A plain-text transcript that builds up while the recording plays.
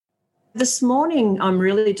This morning, I'm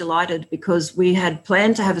really delighted because we had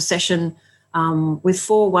planned to have a session with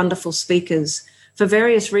 4 wonderful speakers. For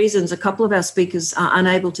various reasons, a couple of our speakers are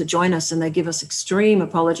unable to join us and they give us extreme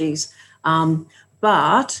apologies.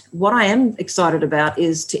 But what I am excited about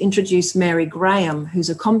is to introduce Mary Graham, who's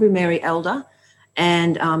a Kombumerri elder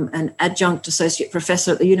and an adjunct associate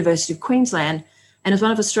professor at the University of Queensland, and is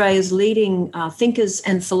one of Australia's leading thinkers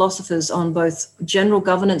and philosophers on both general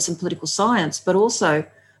governance and political science, but also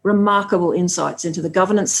remarkable insights into the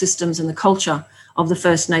governance systems and the culture of the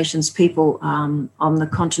First Nations people on the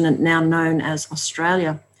continent now known as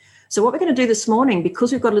Australia. So what we're going to do this morning,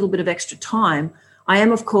 because we've got a little bit of extra time, I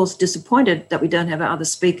am, of course, disappointed that we don't have our other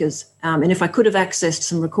speakers. And if I could have accessed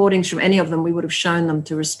some recordings from any of them, we would have shown them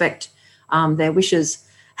to respect their wishes.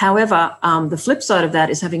 However, the flip side of that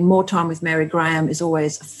is having more time with Mary Graham is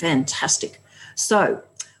always fantastic. So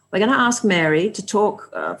we're going to ask Mary to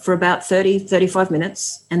talk for about 35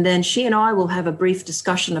 minutes, and then she and I will have a brief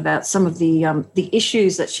discussion about some of the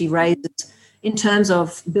issues that she raises in terms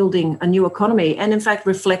of building a new economy and, in fact,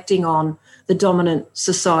 reflecting on the dominant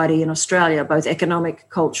society in Australia, both economic,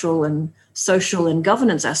 cultural and social and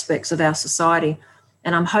governance aspects of our society.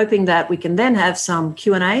 And I'm hoping that we can then have some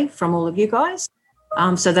Q&A from all of you guys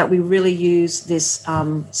so that we really use this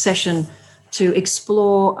session to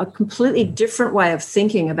explore a completely different way of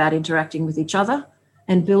thinking about interacting with each other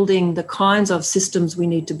and building the kinds of systems we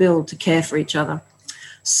need to build to care for each other.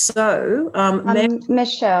 So,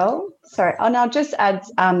 Michelle, sorry, and I'll just add,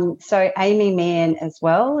 so Amy Meehan as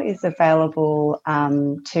well is available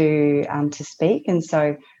to speak, and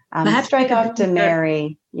so straight after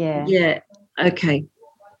Mary, yeah. Yeah, okay,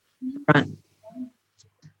 right.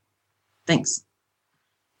 Thanks.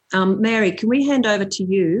 Mary, can we hand over to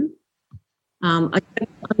you? Are you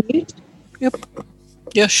unmute? Yep.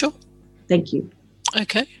 Yeah, sure. Thank you.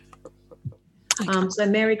 Okay. So,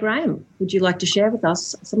 Mary Graham, would you like to share with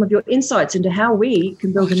us some of your insights into how we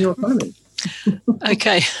can build a new economy?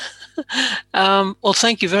 Okay. Well,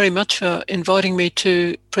 thank you very much for inviting me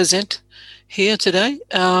to present here today.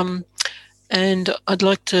 And I'd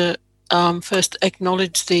like to first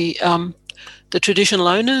acknowledge the traditional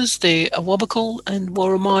owners, the Awabakal and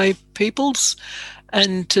Worimi peoples,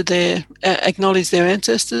 and to acknowledge their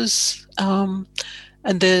ancestors and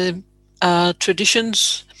their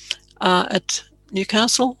traditions at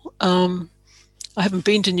Newcastle. I haven't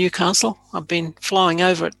been to Newcastle. I've been flying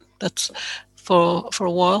over it. That's for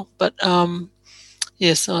a while. But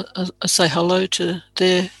yes, I say hello to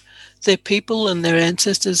their people and their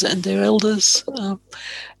ancestors and their elders.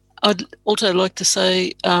 I'd also like to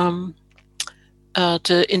say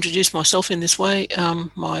to introduce myself in this way,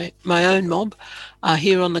 my own mob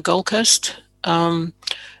here on the Gold Coast,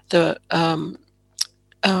 the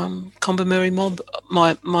Kombumerri mob,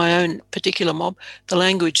 my own particular mob, the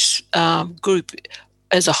language group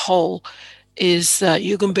as a whole is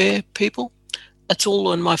Yugambeh people. That's all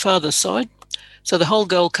on my father's side. So the whole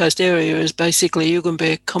Gold Coast area is basically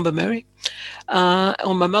Yugambeh Kombumerri.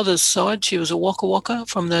 On my mother's side, she was a Waka Waka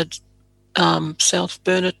from the South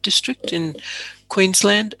Burnett district in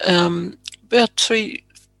Queensland, about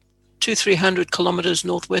 300 kilometres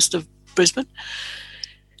northwest of Brisbane.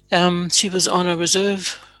 She was on a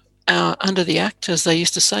reserve under the Act, as they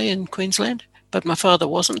used to say in Queensland, but my father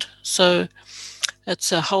wasn't. So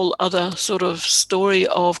that's a whole other sort of story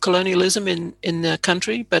of colonialism in the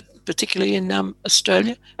country, but particularly in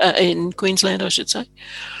Australia, in Queensland, I should say.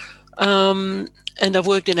 And I've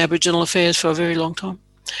worked in Aboriginal affairs for a very long time.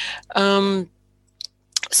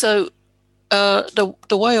 So the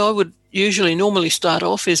way I would normally start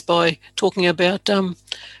off is by talking about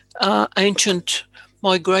ancient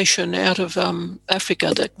migration out of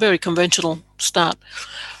Africa, that very conventional start.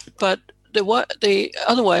 But the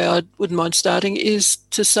other way I wouldn't mind starting is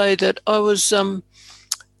to say that I was,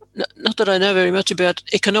 not that I know very much about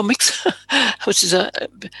economics, which is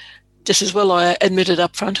just as well I admit it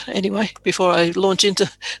up front anyway, before I launch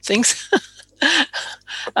into things.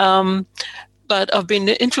 But I've been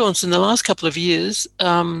influenced in the last couple of years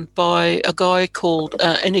by a guy called,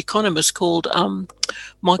 an economist called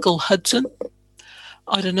Michael Hudson.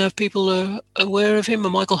 I don't know if people are aware of him,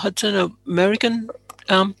 Michael Hudson, an American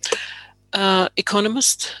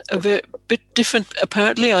economist, a bit different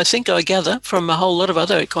apparently, I think, I gather, from a whole lot of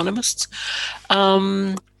other economists.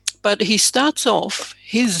 But he starts off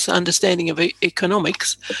his understanding of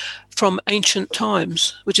economics from ancient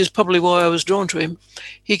times, which is probably why I was drawn to him.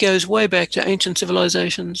 He goes way back to ancient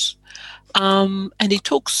civilizations, and he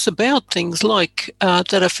talks about things like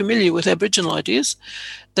that are familiar with Aboriginal ideas.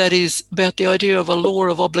 That is about the idea of a law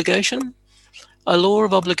of obligation, a law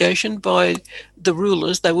of obligation by the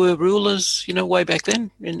rulers. They were rulers, way back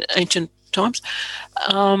then in ancient times,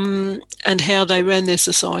 and how they ran their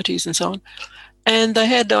societies and so on. And they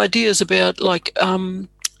had ideas about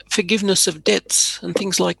forgiveness of debts and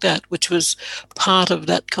things like that, which was part of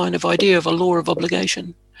that kind of idea of a law of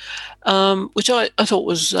obligation, which I thought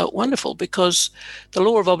was wonderful, because the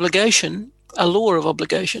law of obligation,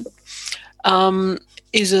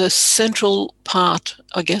 is a central part,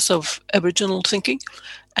 I guess, of Aboriginal thinking.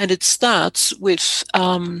 And it starts with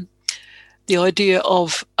the idea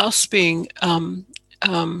of us being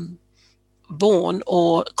born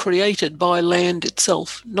or created by land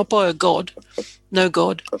itself, not by a god, no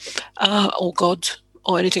god, or gods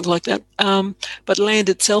or anything like that. But land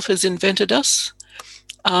itself has invented us.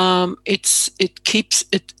 It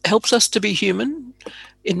helps us to be human.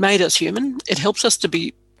 It made us human. It helps us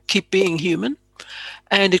to keep being human,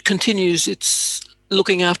 and it continues its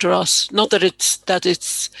looking after us. Not that that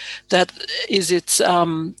is its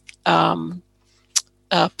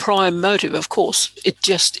prime motive, of course. It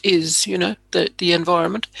just is, the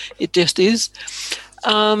environment. It just is.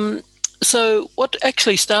 So what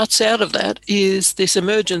actually starts out of that is this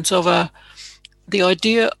emergence of the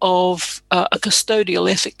idea of a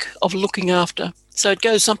custodial ethic of looking after. So it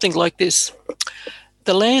goes something like this.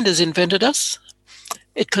 The land has invented us.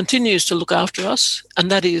 It continues to look after us,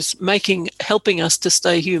 and that is helping us to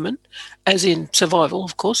stay human, as in survival,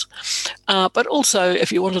 of course. But also,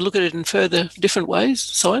 if you want to look at it in further different ways,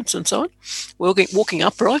 science and so on, walking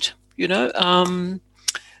upright,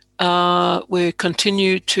 we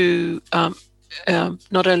continue to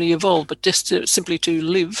not only evolve, but just simply to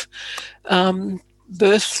live,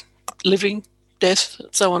 birth, living, death,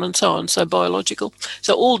 so on and so on, so biological.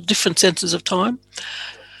 So all different senses of time.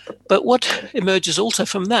 But what emerges also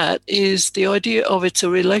from that is the idea of it's a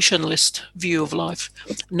relationalist view of life,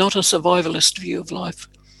 not a survivalist view of life.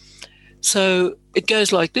 So it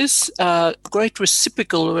goes like this. Great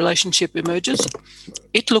reciprocal relationship emerges.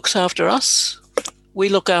 It looks after us. We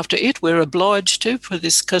look after it. We're obliged to for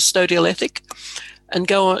this custodial ethic, and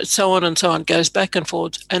go on, so on and so on, goes back and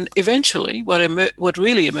forth. And eventually what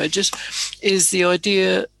really emerges is the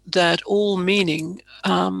idea that all meaning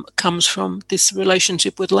comes from this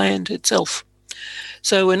relationship with land itself.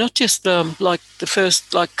 So we're not just like the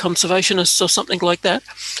first, like conservationists or something like that,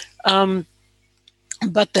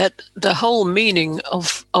 but that the whole meaning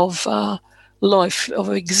of life, of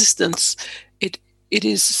existence, it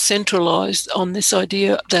is centralized on this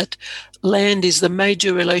idea that land is the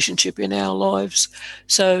major relationship in our lives.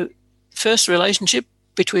 So first relationship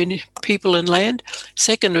between people and land,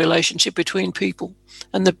 second relationship between people.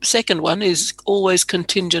 And the second one is always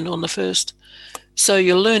contingent on the first. So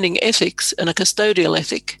you're learning ethics and a custodial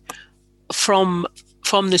ethic from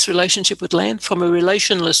this relationship with land, from a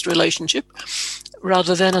relationalist relationship,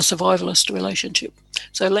 rather than a survivalist relationship.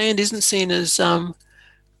 So land isn't seen as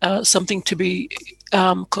something to be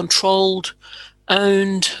controlled,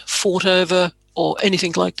 owned, fought over, or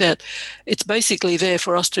anything like that. It's basically there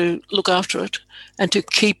for us to look after it and to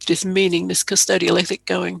keep this meaning, this custodial ethic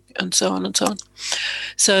going, and so on and so on.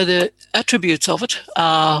 So the attributes of it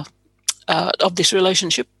are, of this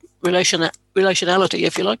relationality,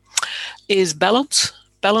 if you like, is balance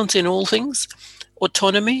in all things,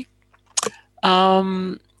 autonomy,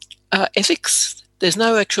 ethics. There's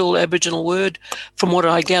no actual Aboriginal word, from what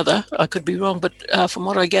I gather. I could be wrong, but from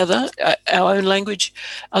what I gather, our own language,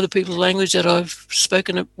 other people's language that I've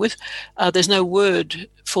spoken with, there's no word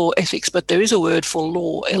for ethics, but there is a word for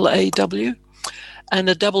law, L-A-W, and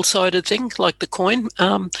a double-sided thing, like the coin,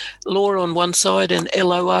 law on one side and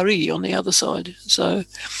L-O-R-E on the other side. So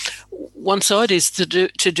one side is to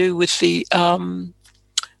do with the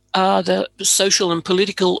social and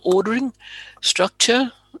political ordering,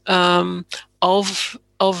 structure, of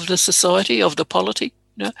the society, of the polity,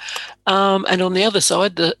 and on the other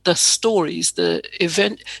side, the stories, the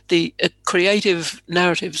event, the creative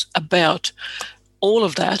narratives about all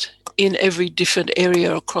of that in every different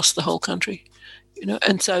area across the whole country,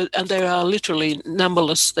 and there are literally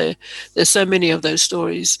numberless. There's so many of those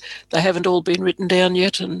stories. They haven't all been written down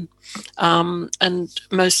yet, and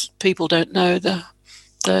most people don't know the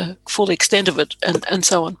full extent of it, and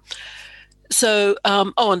so on. So,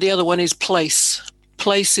 and the other one is place.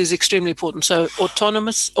 Place is extremely important. So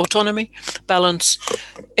autonomy, balance,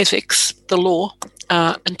 ethics, the law,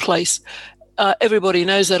 and place. Everybody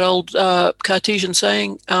knows that old Cartesian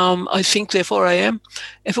saying, I think, therefore I am.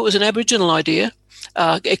 If it was an Aboriginal idea,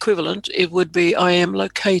 equivalent, it would be, I am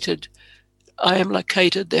located,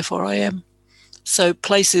 therefore I am. So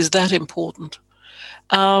place is that important.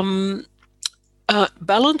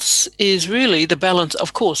 balance is really the balance,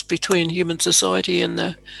 of course, between human society and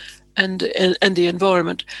the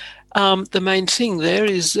environment. The main thing there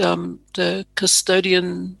is the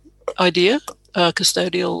custodian idea,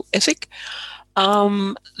 custodial ethic,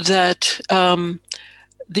 that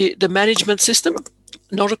the management system,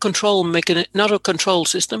 not a control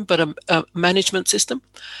system, but a management system,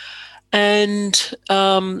 and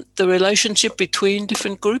the relationship between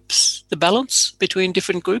different groups, the balance between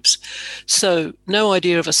different groups. So no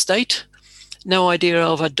idea of a state, no idea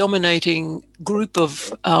of a dominating group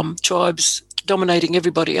of tribes dominating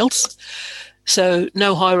everybody else. So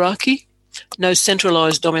no hierarchy, no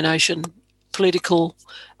centralized domination, political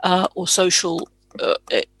or social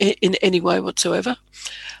in any way whatsoever.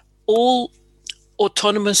 All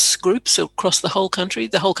autonomous groups across the whole country.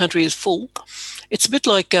 The whole country is full. It's a bit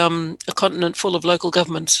like a continent full of local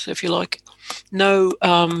governments, if you like. No,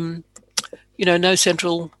 no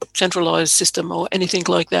centralized system or anything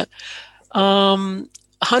like that.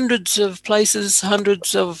 Hundreds of places,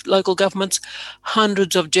 hundreds of local governments,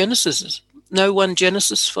 hundreds of genesis. No one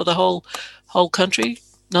genesis for the whole country.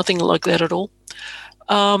 Nothing like that at all.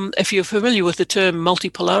 If you're familiar with the term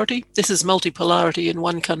multipolarity, this is multipolarity in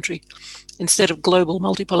one country instead of global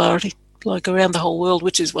multipolarity, like around the whole world,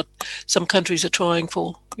 which is what some countries are trying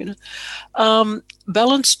for.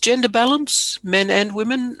 Balance, gender balance, men and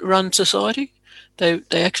women run society. They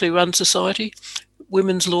actually run society.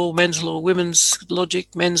 Women's law, men's law, women's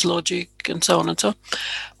logic, men's logic, and so on and so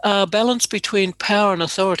on. Balance between power and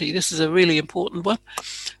authority. This is a really important one.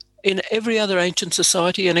 In every other ancient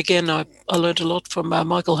society, and again, I learned a lot from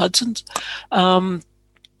Michael Hudson's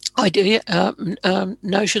idea,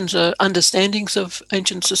 notions, understandings of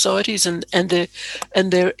ancient societies and their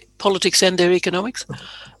politics and their economics.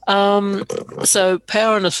 So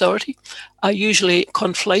power and authority are usually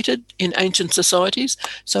conflated in ancient societies.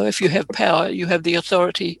 So if you have power, you have the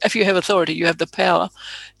authority. If you have authority, you have the power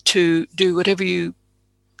to do whatever you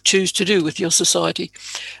choose to do with your society,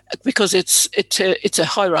 because it's a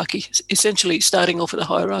hierarchy, essentially starting off with a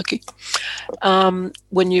hierarchy.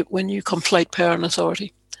 When you conflate power and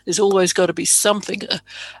authority, there's always got to be something,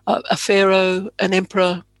 a pharaoh, an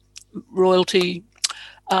emperor, royalty,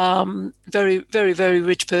 very, very, very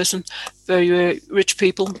rich person, very, very rich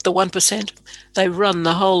people, the 1%, they run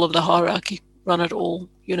the whole of the hierarchy, run it all,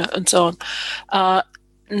 and so on.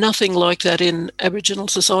 Nothing like that in Aboriginal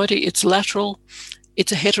society. It's lateral.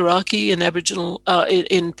 It's a heterarchy in Aboriginal,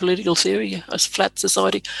 in political theory, a flat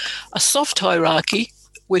society. A soft hierarchy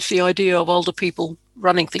with the idea of older people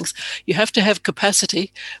running things. You have to have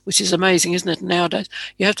capacity, which is amazing, isn't it, nowadays?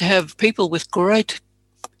 You have to have people with great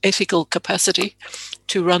ethical capacity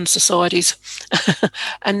to run societies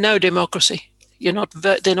and no democracy. They're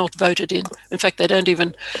not voted in. In fact, they don't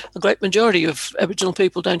even, a great majority of Aboriginal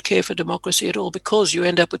people don't care for democracy at all, because you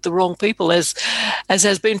end up with the wrong people, as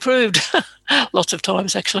has been proved lots of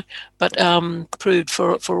times, actually, but proved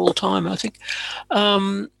for all time, I think.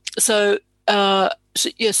 So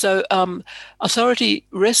authority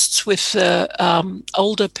rests with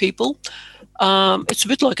older people. It's a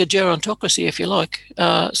bit like a gerontocracy, if you like,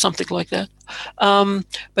 something like that.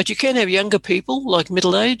 But you can have younger people, like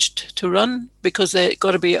middle-aged, to run, because they've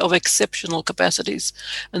got to be of exceptional capacities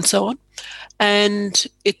and so on. And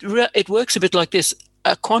it works a bit like this: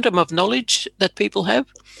 a quantum of knowledge that people have,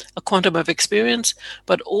 a quantum of experience,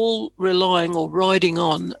 but all relying or riding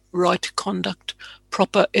on right conduct,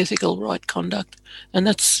 proper ethical right conduct. And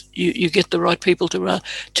that's, you get the right people to run.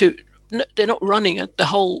 They're not running it. The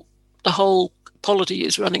whole polity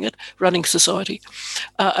is running society.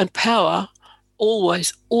 And power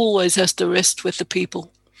always has to rest with the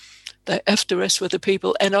people. They have to rest with the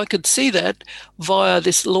people. And I could see that via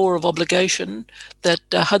this law of obligation that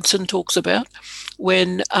Hudson talks about,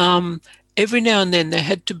 when every now and then there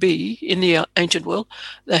had to be, in the ancient world,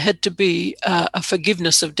 there had to be a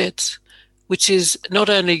forgiveness of debts, which is not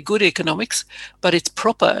only good economics, but it's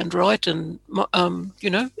proper and right, and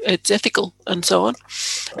it's ethical and so on.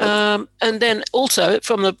 And then also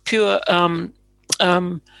from the pure,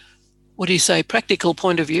 practical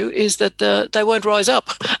point of view, is that they won't rise up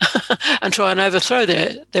and try and overthrow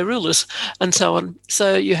their rulers and so on.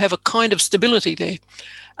 So you have a kind of stability there,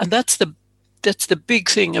 and that's the big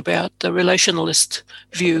thing about the relationalist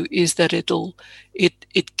view, is that it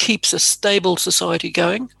keeps a stable society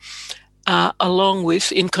going. Along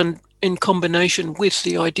with, in combination with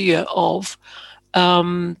the idea of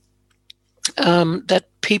that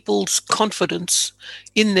people's confidence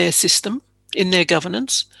in their system, in their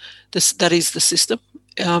governance, that is the system,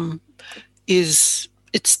 it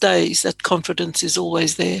stays. That confidence is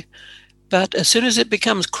always there. But as soon as it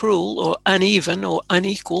becomes cruel or uneven or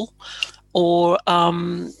unequal, or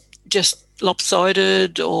just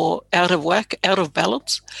lopsided or out of whack, out of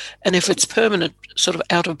balance. And if it's permanent sort of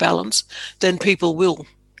out of balance, then people will,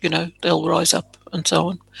 they'll rise up and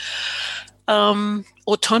so on.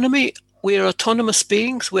 Autonomy, we're autonomous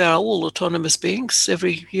beings. We are all autonomous beings,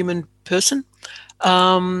 every human person.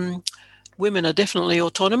 Women are definitely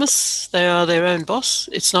autonomous. They are their own boss.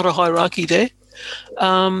 It's not a hierarchy there.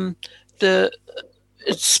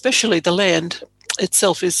 Especially the land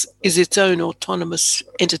itself is its own autonomous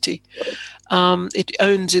entity. It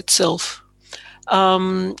owns itself.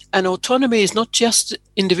 And autonomy is not just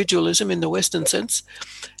individualism in the Western sense.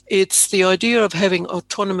 It's the idea of having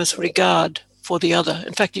autonomous regard for the other.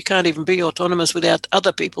 In fact, you can't even be autonomous without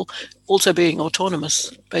other people also being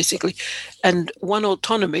autonomous, basically. And one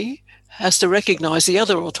autonomy has to recognize the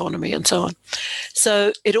other autonomy and so on.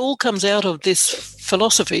 So it all comes out of this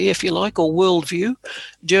philosophy, if you like, or worldview,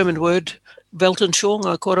 German word, Weltanschauung,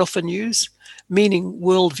 I quite often use, meaning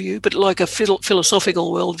worldview, but like a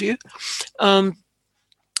philosophical worldview,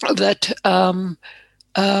 that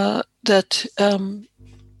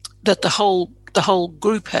the whole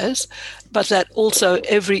group has, but that also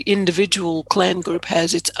every individual clan group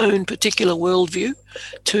has its own particular worldview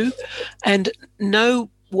too, and no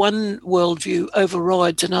one worldview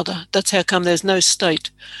overrides another. That's how come there's no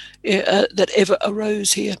state that ever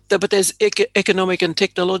arose here. But there's economic and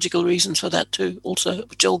technological reasons for that too, also,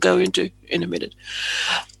 which I'll go into in a minute.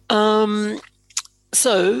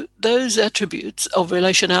 So those attributes of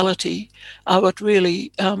relationality are what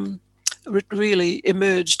really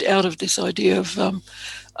emerged out of this idea of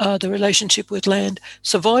the relationship with land.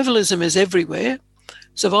 Survivalism is everywhere.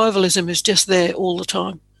 Survivalism is just there all the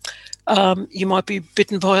time. You might be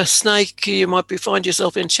bitten by a snake. You might find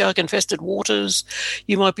yourself in shark-infested waters.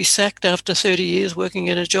 You might be sacked after 30 years working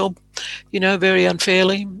in a job, very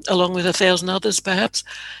unfairly, along with 1,000 others perhaps,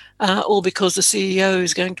 all because the CEO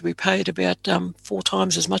is going to be paid about 4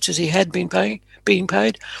 times as much as he had been being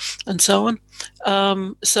paid, and so on.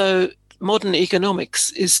 So modern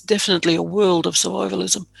economics is definitely a world of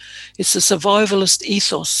survivalism. It's a survivalist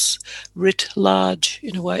ethos writ large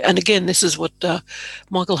in a way. And again, this is what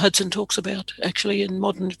Michael Hudson talks about actually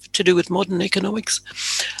to do with modern economics.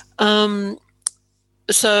 The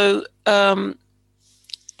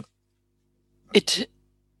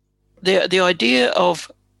idea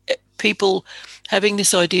of people having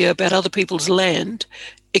this idea about other people's land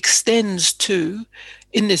extends to,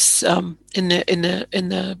 in this in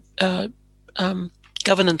the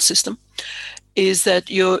governance system, is that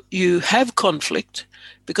you have conflict,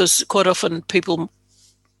 because quite often people,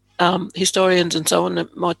 historians and so on,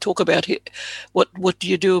 might talk about what do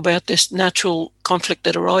you do about this natural conflict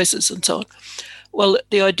that arises and so on. Well,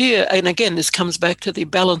 the idea, and again this comes back to the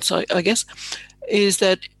balance, I guess, is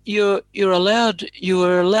that you are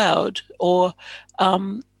allowed, or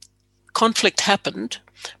conflict happened,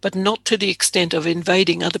 but not to the extent of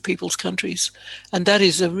invading other people's countries. And that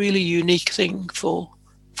is a really unique thing for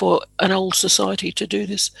an old society to do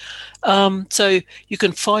this. So you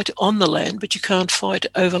can fight on the land, but you can't fight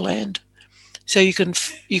over land. So you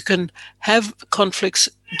can have conflicts,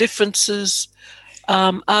 differences,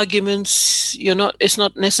 arguments. It's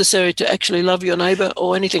not necessary to actually love your neighbour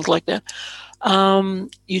or anything like that.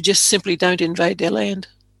 You just simply don't invade their land.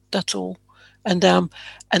 That's all. And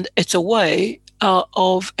it's a way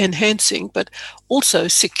of enhancing, but also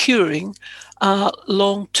securing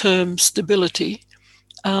long-term stability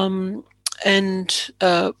and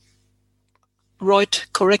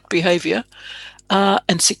correct behaviour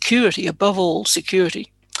and security, above all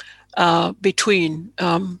security, between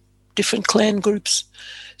different clan groups.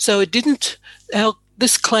 So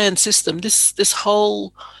this clan system, this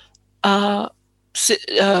whole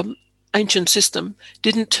ancient system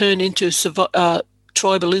didn't turn into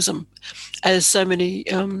tribalism, as so many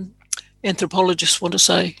anthropologists want to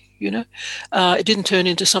say. It didn't turn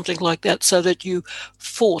into something like that, so that you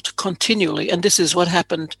fought continually. And this is what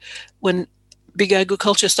happened when big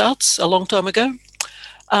agriculture starts a long time ago.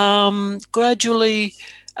 Gradually,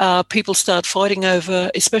 people start fighting over,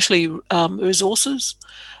 especially resources.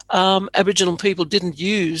 Aboriginal people didn't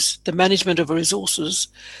use the management of resources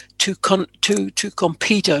to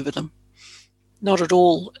compete over them. Not at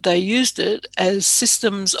all. They used it as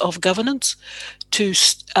systems of governance to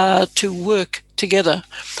work together,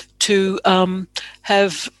 to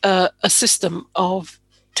have a system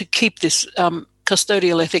to keep this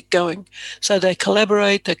custodial ethic going. So they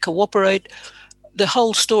collaborate, they cooperate. The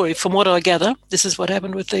whole story, from what I gather, this is what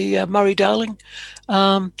happened with the Murray-Darling,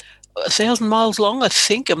 1,000 miles long, I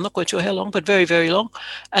think. I'm not quite sure how long, but very, very long,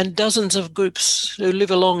 and dozens of groups who live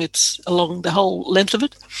along the whole length of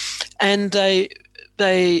it, and they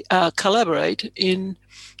they collaborate in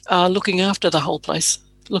looking after the whole place,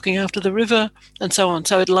 looking after the river and so on.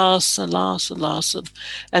 So it lasts and lasts and lasts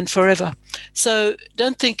and forever. So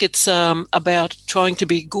don't think it's about trying to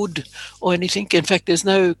be good or anything. In fact, there's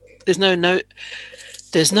no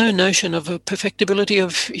notion of a perfectibility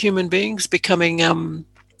of human beings becoming,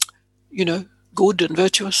 good and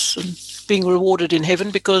virtuous and being rewarded in heaven,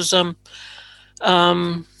 because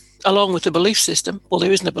along with the belief system, well,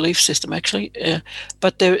 there isn't a belief system actually,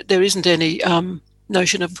 but there isn't any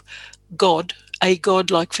notion of God, a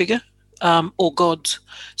God-like figure, or gods.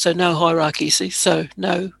 So no hierarchy, see? So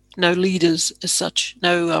no leaders as such,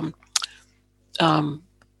 no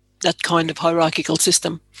that kind of hierarchical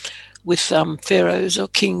system with pharaohs or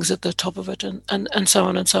kings at the top of it, and so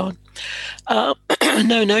on and so on.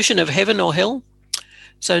 No notion of heaven or hell.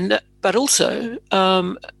 But also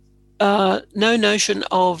no notion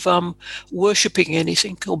of worshipping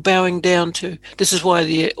anything or bowing down to. This is why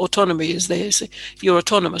the autonomy is there. So you're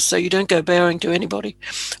autonomous, so you don't go bowing to anybody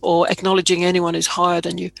or acknowledging anyone is higher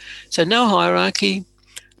than you. So no hierarchy,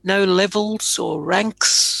 no levels or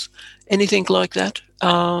ranks, anything like that.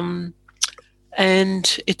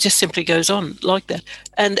 And it just simply goes on like that.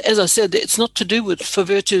 And as I said, it's not to do with for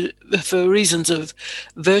reasons of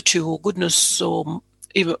virtue or goodness or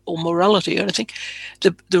morality or anything.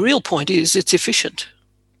 The real point is it's efficient.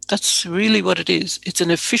 That's really what it is. It's an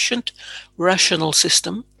efficient, rational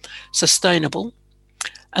system, sustainable,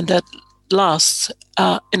 and that lasts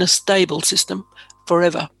in a stable system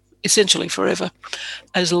forever, essentially forever,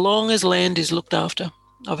 as long as land is looked after.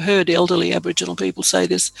 I've heard elderly Aboriginal people say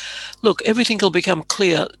this. Look, everything will become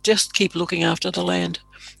clear. Just keep looking after the land.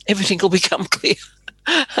 Everything will become clear,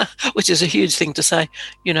 which is a huge thing to say,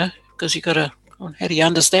 because you've got to, how do you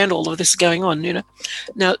understand all of this going on,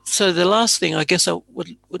 Now, so the last thing I guess I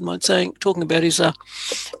would mind talking about is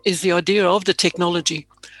the idea of the technology.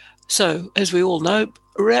 So, as we all know,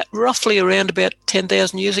 roughly around about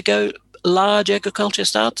 10,000 years ago, large agriculture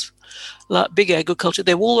starts. Big agriculture.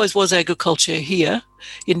 There always was agriculture here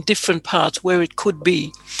in different parts where it could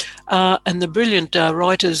be. And the brilliant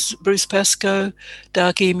writers Bruce Pascoe,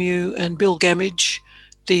 Dark Emu, and Bill Gammage,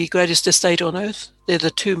 The Greatest Estate on Earth, they're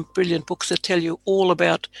the two brilliant books that tell you all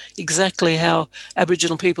about exactly how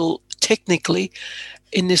Aboriginal people technically,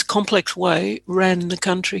 in this complex way, ran the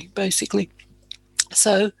country, basically.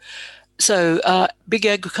 So big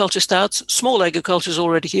agriculture starts. Small agriculture is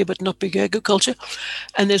already here, but not big agriculture.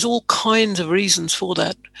 And there's all kinds of reasons for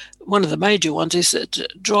that. One of the major ones is that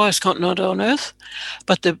driest continent on Earth.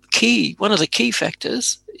 But one of the key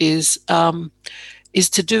factors is to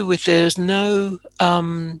do with there's no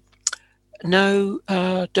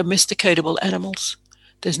domesticatable animals.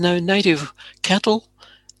 There's no native cattle,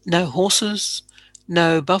 no horses,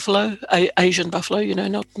 no buffalo, Asian buffalo,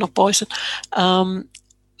 not bison.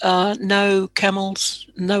 No camels,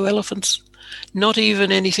 no elephants, not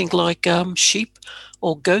even anything like sheep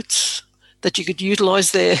or goats that you could utilize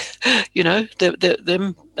them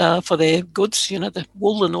for their goods, the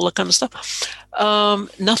wool and all that kind of stuff.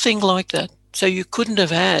 Nothing like that. So you couldn't have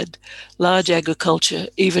had large agriculture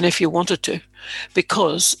even if you wanted to,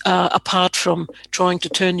 because apart from trying to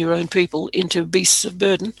turn your own people into beasts of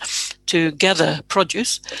burden to gather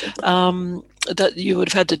produce, that you would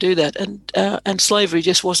have had to do that, and slavery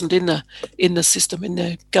just wasn't in the system, in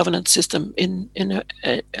the governance system in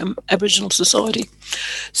Aboriginal society.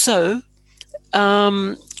 So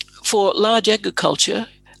for large agriculture,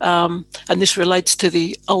 and this relates to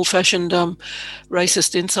the old-fashioned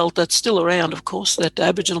racist insult that's still around, of course, that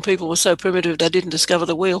Aboriginal people were so primitive they didn't discover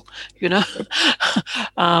the wheel,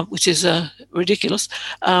 which is ridiculous.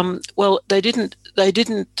 Well, they didn't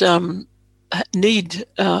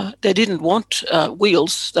want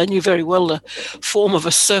wheels. They knew very well the form of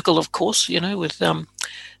a circle, of course, with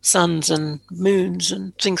suns and moons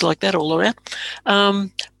and things like that all around.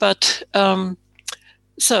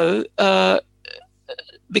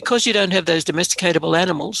 Because you don't have those domesticatable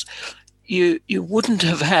animals, they wouldn't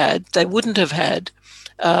have had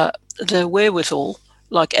the wherewithal,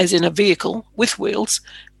 like as in a vehicle with wheels,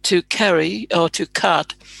 to carry or to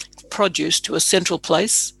cart produce to a central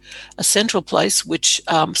place which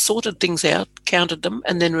sorted things out, counted them,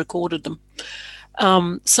 and then recorded them.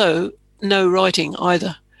 So no writing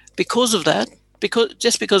either. Because of that,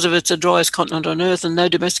 because of it's the driest continent on Earth and no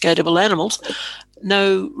domesticatable animals,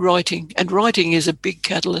 no writing. And writing is a big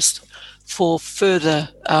catalyst for further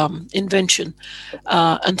invention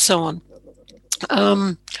and so on.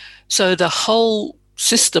 So the whole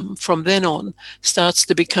system from then on starts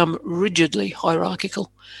to become rigidly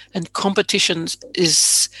hierarchical, and competition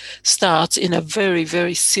starts in a very,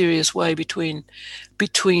 very serious way between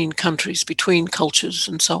countries, between cultures,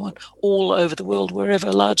 and so on, all over the world,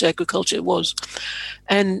 wherever large agriculture was.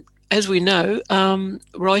 And as we know,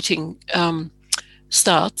 writing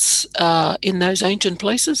starts in those ancient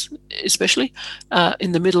places, especially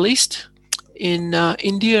in the Middle East, in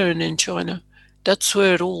India and in China. That's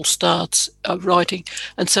where it all starts, writing.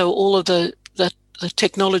 And so all of the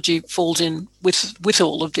technology falls in with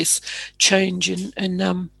all of this change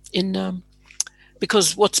in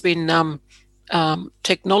because what's been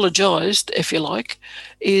technologized, if you like,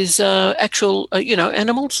 is actual,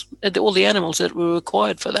 animals, all the animals that were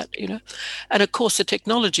required for that, And of course, the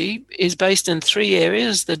technology is based in three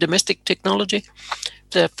areas: the domestic technology,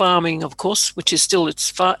 the farming, of course, which is still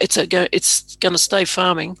it's going to stay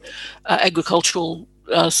farming, agricultural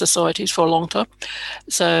societies for a long time.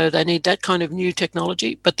 So they need that kind of new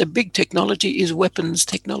technology. But the big technology is weapons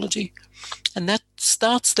technology, and that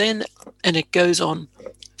starts then, and it goes on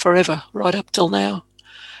forever, right up till now,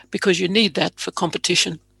 because you need that for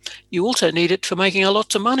competition. You also need it for making a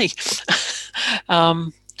lot of money.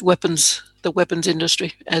 The weapons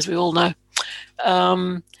industry, as we all know.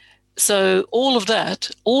 So all of that,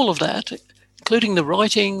 including the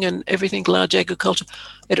writing and everything, large agriculture,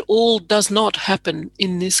 it all does not happen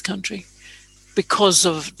in this country because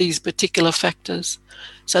of these particular factors.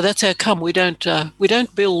 So that's how come we don't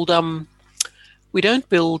build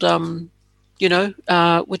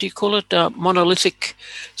what do you call it, monolithic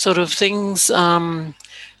sort of things,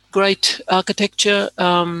 great architecture,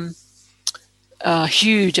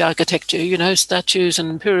 huge architecture, statues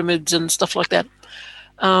and pyramids and stuff like that.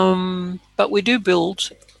 But we do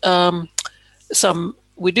build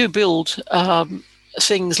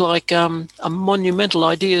things like monumental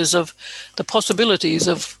ideas of the possibilities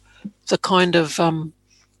of the kind of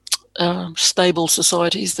stable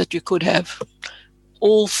societies that you could have,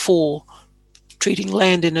 all for treating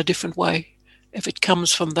land in a different way, if it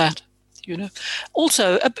comes from that.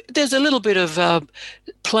 Also, there's a little bit of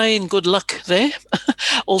plain good luck there,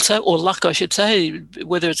 also, or luck, I should say,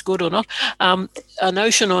 whether it's good or not. An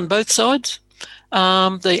ocean on both sides,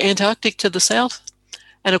 the Antarctic to the south,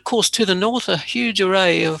 and of course to the north, a huge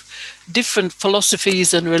array of different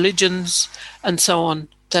philosophies and religions and so on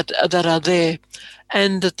that are there,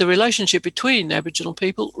 and that the relationship between Aboriginal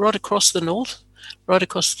people right across the north, right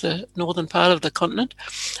across the northern part of the continent,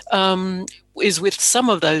 is with some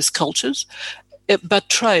of those cultures. But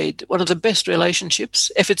trade, one of the best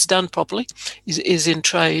relationships, if it's done properly, is in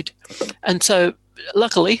trade. And so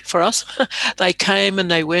luckily for us, they came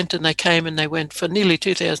and they went, and they came and they went for nearly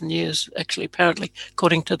 2,000 years, actually, apparently,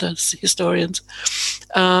 according to the historians.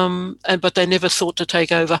 But they never thought to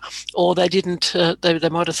take over, or they didn't. They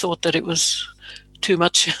might have thought that it was too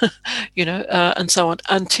much, and so on,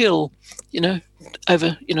 until,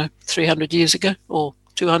 over, 300 years ago, or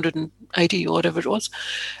 280 or whatever it was.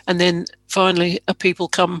 And then finally a people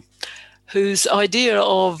come whose idea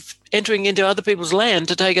of entering into other people's land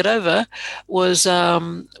to take it over was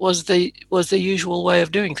the usual way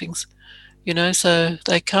of doing things, so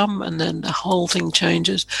they come and then the whole thing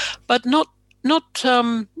changes, but not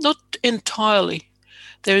entirely.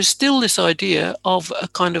 There is still this idea of a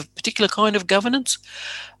particular kind of governance,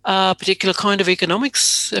 a particular kind of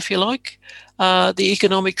economics, if you like, the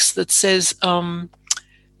economics that says,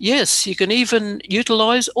 yes, you can even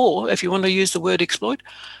utilize, or if you want to use the word exploit,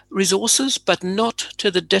 resources, but not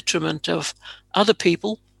to the detriment of other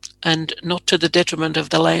people and not to the detriment of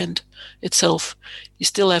the land itself. You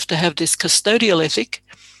still have to have this custodial ethic,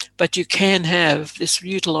 but you can have this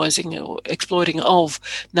utilizing or exploiting of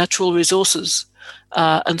natural resources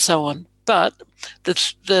and so on. But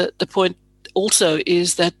the point also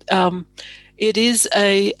is that it is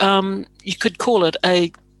you could call it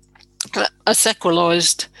a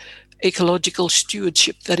sacralized ecological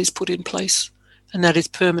stewardship that is put in place, and that is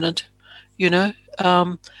permanent, and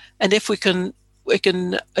if we can,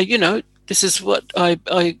 this is what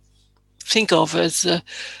I think of as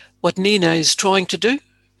what Nina is trying to do,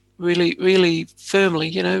 really, really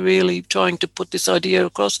firmly, really trying to put this idea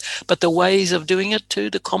across, but the ways of doing it too,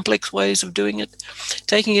 the complex ways of doing it,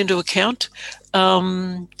 taking into account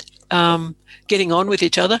getting on with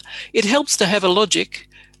each other. It helps to have a logic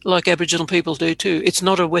like Aboriginal people do too. It's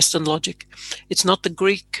not a Western logic. It's not the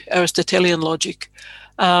Greek Aristotelian logic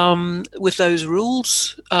with those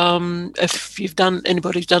rules. If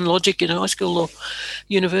anybody's done logic in high school or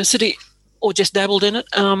university or just dabbled in it,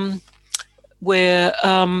 where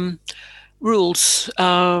rules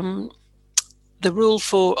the rule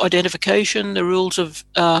for identification, the rules of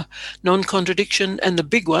non-contradiction, and the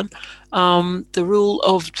big one, the rule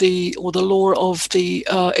of the law of the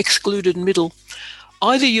excluded middle.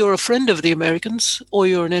 Either you're a friend of the Americans or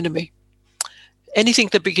you're an enemy. Anything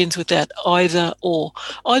that begins with that, either or.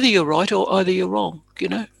 Either you're right or either you're wrong,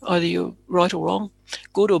 either you're right or wrong,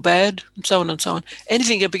 good or bad, and so on and so on.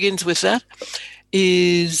 Anything that begins with that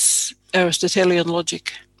is Aristotelian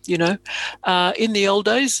logic, In the old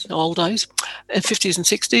days, 50s and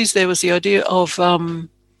 60s, there was the idea of, what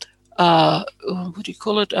do you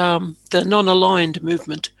call it, the non-aligned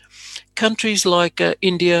movement. Countries like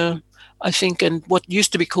India, I think, and what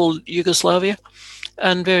used to be called Yugoslavia,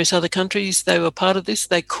 and various other countries, they were part of this.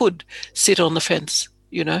 They could sit on the fence,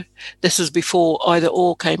 This is before either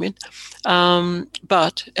or came in,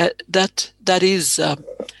 but that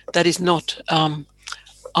is not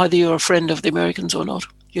either you're a friend of the Americans or not.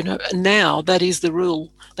 And now that is the rule.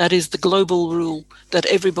 That is the global rule that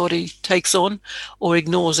everybody takes on or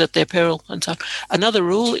ignores at their peril, and so on. Another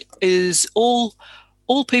rule is all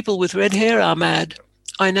people with red hair are mad.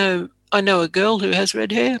 I know a girl who has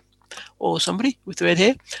red hair, or somebody with red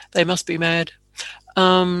hair. They must be mad.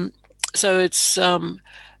 So it's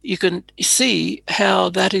you can see how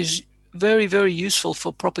that is very, very useful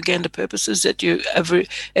for propaganda purposes that you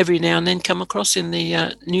every now and then come across in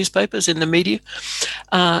the newspapers, in the media,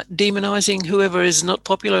 demonizing whoever is not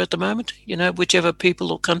popular at the moment, whichever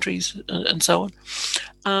people or countries and so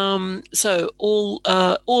on. So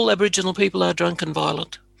all Aboriginal people are drunk and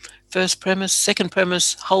violent. First premise. Second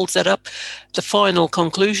premise holds that up. The final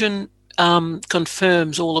conclusion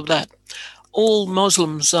confirms all of that. All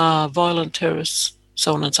Muslims are violent terrorists,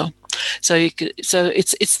 so on and so on. So it's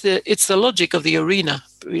the logic of the arena,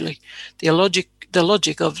 really, the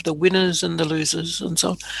logic of the winners and the losers and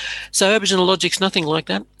so on. So Aboriginal logic's nothing like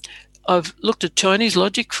that. I've looked at Chinese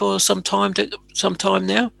logic for some time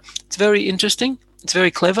now. It's very interesting. It's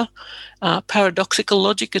very clever. Paradoxical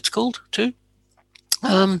logic, it's called too.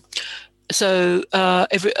 The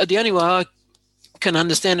only way I can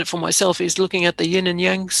understand it for myself is looking at the yin and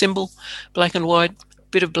yang symbol, black and white,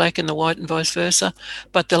 bit of black in the white and vice versa.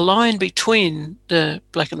 But the line between the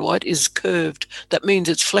black and white is curved. That means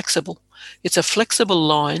it's flexible. It's a flexible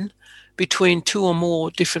line between two or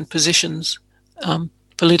more different positions,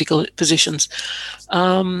 political positions,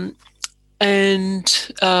 and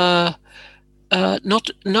not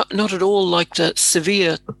at all like the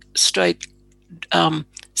severe straight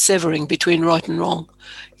severing between right and wrong,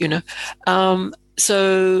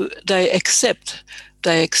 So they accept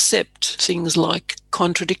things like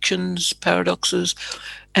contradictions, paradoxes,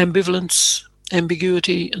 ambivalence,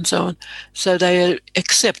 ambiguity, and so on. So they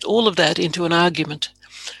accept all of that into an argument.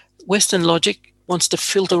 Western logic wants to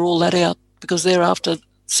filter all that out because they're after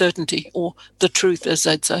certainty, or the truth, as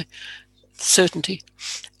they'd say, certainty.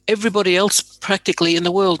 Everybody else practically in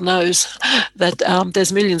the world knows that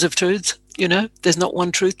there's millions of truths. There's not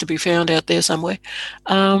one truth to be found out there somewhere,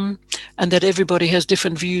 and that everybody has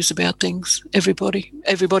different views about things. Everybody,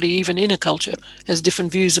 even in a culture, has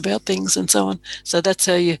different views about things, and so on. So that's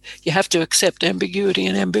how you have to accept ambiguity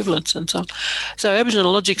and ambivalence, and so on. So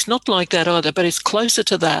Aboriginal logic's not like that either, but it's closer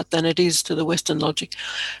to that than it is to the Western logic.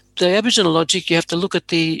 The Aboriginal logic, you have to look at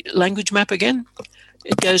the language map again.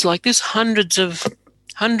 It goes like this: hundreds of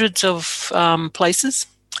places.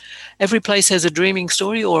 Every place has a dreaming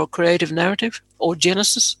story or a creative narrative or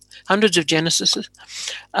genesis, hundreds of genesises.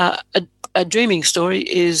 A dreaming story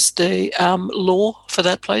is the law for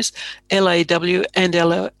that place, LAW and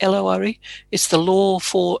LORE. It's the law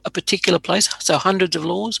for a particular place, so hundreds of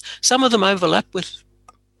laws. Some of them overlap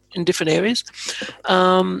in different areas.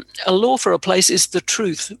 A law for a place is the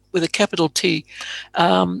truth, with a capital T,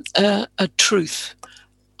 a truth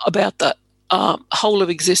about the whole of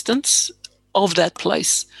existence of that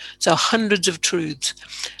place. So hundreds of truths.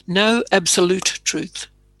 No absolute truth.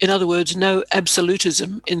 In other words, no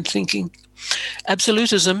absolutism in thinking.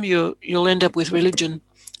 Absolutism, you'll end up with religion.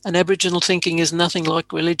 And Aboriginal thinking is nothing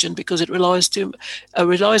like religion because it relies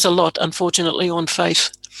a lot, unfortunately, on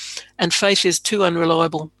faith. And faith is too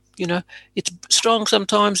unreliable. It's strong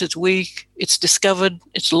sometimes, it's weak, it's discovered,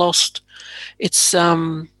 it's lost, it's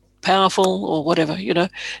powerful or whatever,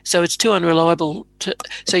 so it's too unreliable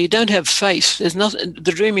so you don't have faith. There's nothing.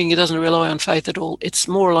 The dreaming, it doesn't rely on faith at all. It's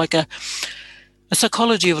more like a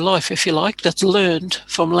psychology of life, if you like, that's learned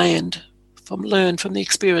from the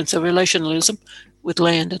experience of relationalism with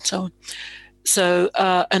land and so on. So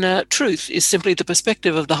and a truth is simply the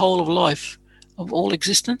perspective of the whole of life, of all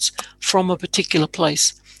existence, from a particular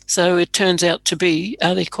place. So it turns out to be,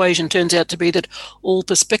 the equation turns out to be that all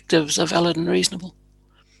perspectives are valid and reasonable.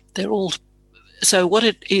 They're all So what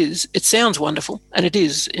it is, it sounds wonderful, and it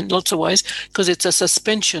is in lots of ways, because it's a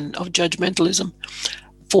suspension of judgmentalism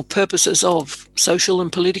for purposes of social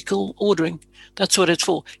and political ordering. That's what it's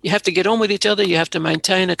for. You have to get on with each other. You have to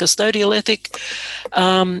maintain a custodial ethic.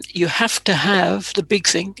 You have to have the big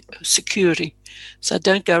thing, security. So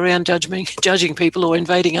don't go around judging people or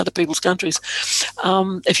invading other people's countries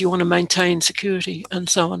if you want to maintain security and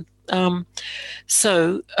so on.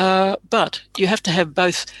 But you have to have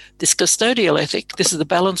both this custodial ethic, this is the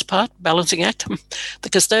balance part, balancing act, the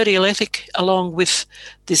custodial ethic along with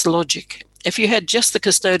this logic. If you had just the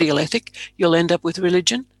custodial ethic, you'll end up with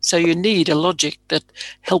religion. So you need a logic that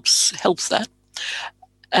helps that.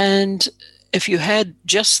 And if you had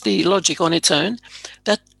just the logic on its own,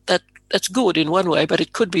 that's good in one way, but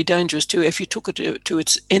it could be dangerous too. If you took it to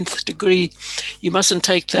its nth degree, you mustn't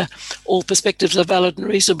take all perspectives are valid and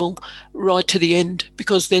reasonable right to the end,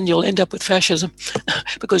 because then you'll end up with fascism,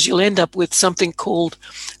 because you'll end up with something called,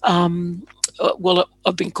 I've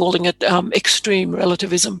been calling it extreme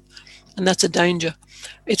relativism, and that's a danger.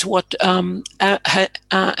 It's what Hannah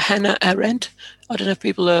Arendt, I don't know if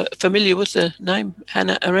people are familiar with the name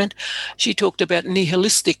Hannah Arendt, she talked about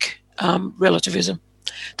nihilistic relativism.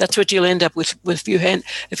 That's what you'll end up with if you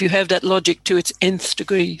have that logic to its nth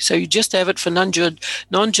degree. So you just have it for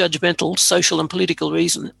non-judgmental social and political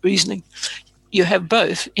reasoning. You have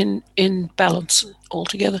both in balance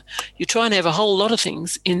altogether. You try and have a whole lot of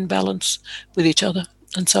things in balance with each other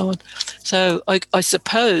and so on. So I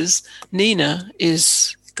suppose Nina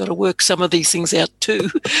is got to work some of these things out too,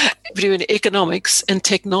 between economics and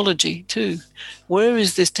technology too. Where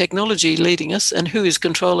is this technology leading us, and who is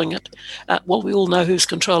controlling it? Well, we all know who's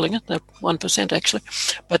controlling it, 1% actually.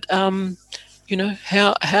 But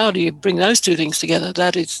how do you bring those two things together?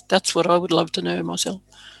 That's what I would love to know myself.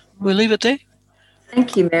 We'll leave it there.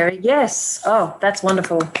 Thank you, Mary. Yes. Oh, that's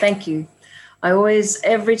wonderful. Thank you.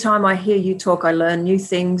 Every time I hear you talk, I learn new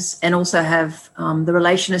things, and also have the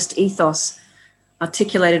relationist ethos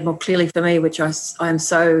articulated more clearly for me, which I am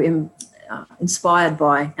so inspired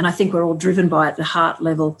by, and I think we're all driven by it at the heart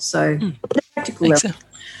level, so the practical level.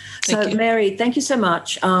 So Mary, thank you so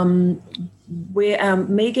much. Megan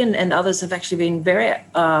and others have actually been very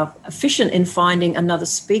efficient in finding another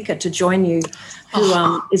speaker to join you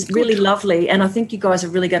who is really lovely, and I think you guys are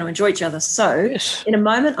really going to enjoy each other. So in a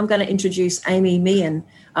moment, I'm going to introduce Amy Meehan,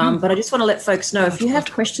 but I just want to let folks know, if you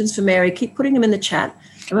have questions for Mary, keep putting them in the chat.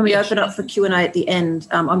 And when we open up for Q&A at the end,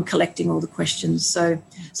 I'm collecting all the questions. So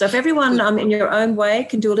if everyone in your own way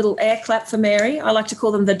can do a little air clap for Mary, I like to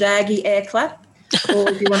call them the Daggy air clap. Or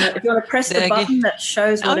if you want to press the button that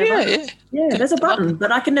shows whatever. Yeah, there's a button,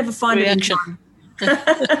 but I can never find reaction. It in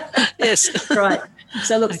time. Yes. Right.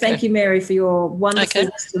 So look, thank you, Mary, for your wonderful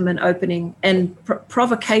wisdom and opening and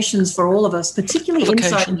provocations for all of us, particularly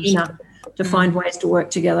inside Nina, to find ways to work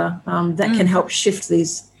together that can help shift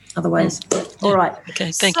these other ways. All right.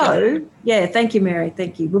 Okay, thank you. Yeah, thank you, Mary.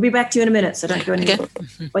 Thank you. We'll be back to you in a minute, so don't go anywhere.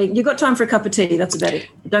 Okay. Well, you've got time for a cup of tea. That's about it.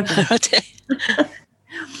 Don't go.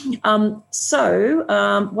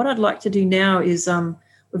 What I'd like to do now is we're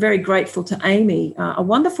very grateful to Amy, a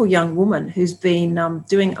wonderful young woman who's been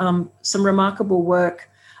doing some remarkable work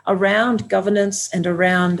around governance and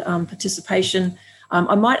around participation.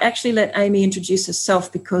 I might actually let Amy introduce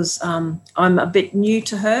herself, because I'm a bit new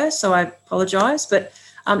to her, so I apologise. But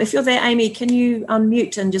if you're there, Amy, can you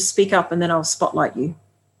unmute and just speak up, and then I'll spotlight you?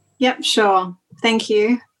 Yep, sure. Thank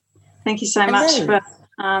you. Thank you so much for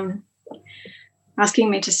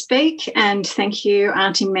asking me to speak, and thank you,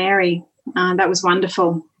 Auntie Mary. That was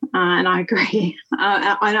wonderful, and I agree.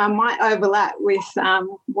 I might overlap with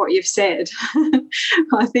what you've said.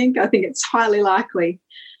 I think it's highly likely.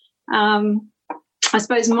 I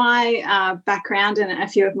suppose my background, and a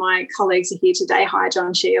few of my colleagues are here today. Hi,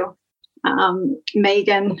 John Shield.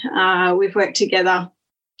 Megan, we've worked together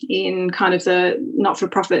in kind of the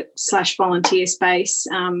not-for-profit / volunteer space.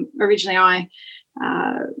 Originally, I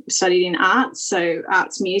studied in arts, so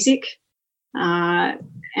arts music,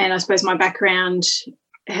 and I suppose my background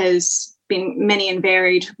has been many and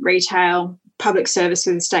varied: retail, public service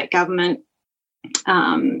with the state government,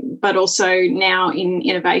 but also now in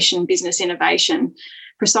innovation, business innovation,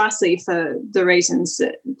 precisely for the reasons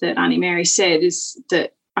that Auntie Mary said, is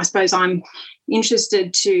that I suppose I'm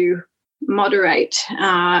interested to moderate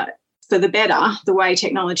for the better the way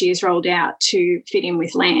technology is rolled out to fit in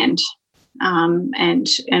with land, and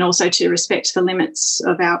also to respect the limits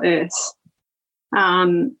of our earth.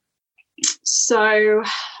 So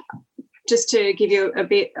just to give you a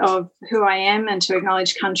bit of who I am and to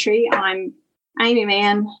acknowledge country, I'm Amy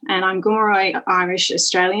Meehan, and I'm Gomeroi Irish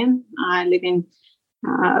Australian. I live in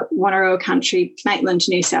Wanneroo Country, Maitland,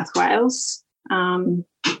 New South Wales.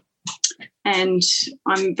 And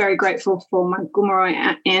I'm very grateful for my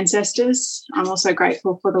Gomeroi ancestors. I'm also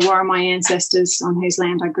grateful for the Worimi ancestors on whose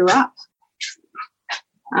land I grew up.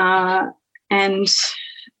 And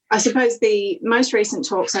I suppose the most recent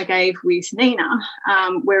talks I gave with Nina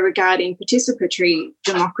were regarding participatory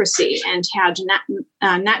democracy and how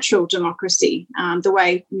natural democracy, the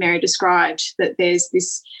way Mary described, that there's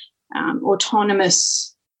this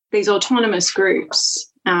autonomous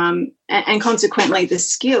groups, and consequently the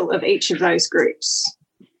skill of each of those groups.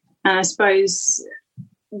 And I suppose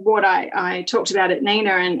what I talked about at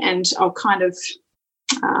Nina, and I'll kind of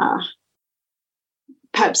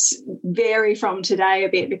perhaps vary from today a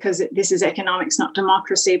bit, because this is economics, not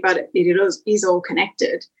democracy, but it is all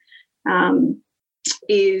connected,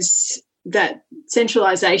 is that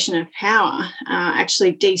centralisation of power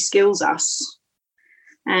actually de-skills us.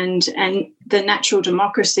 And the natural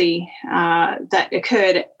democracy that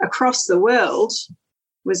occurred across the world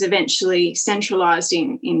was eventually centralised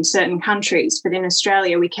in certain countries. But in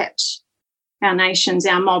Australia, we kept our nations,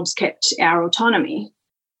 our mobs kept our autonomy.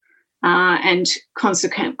 And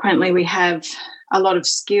consequently, we have a lot of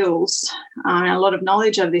skills and a lot of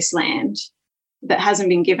knowledge of this land that hasn't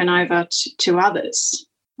been given over to others,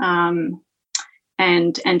 and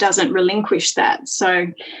doesn't relinquish that. So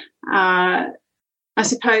I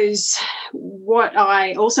suppose what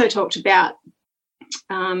I also talked about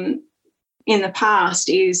in the past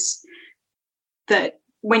is that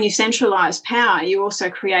when you centralise power, you also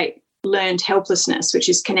create learned helplessness, which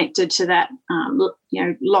is connected to that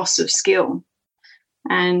loss of skill.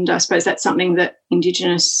 And I suppose that's something that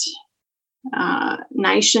Indigenous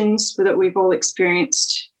nations that we've all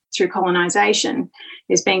experienced through colonisation,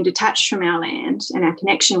 is being detached from our land and our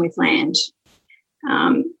connection with land.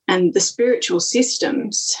 And the spiritual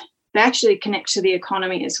systems, they actually connect to the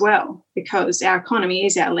economy as well, because our economy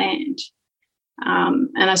is our land.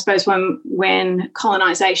 And I suppose when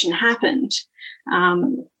colonisation happened,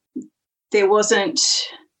 there wasn't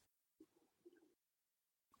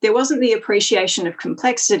the appreciation of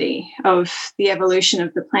complexity of the evolution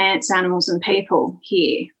of the plants, animals, and people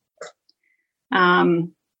here.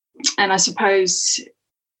 And I suppose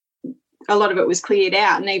a lot of it was cleared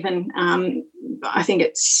out, and even I think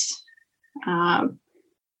it's not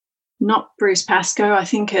Bruce Pascoe, I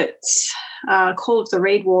think it's Call of the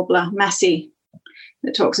Reed Warbler, Massey,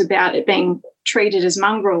 that talks about it being treated as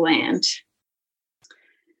mongrel land.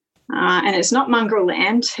 And it's not mongrel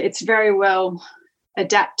land. It's very well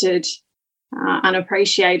adapted,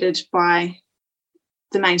 unappreciated by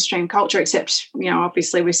the mainstream culture, except,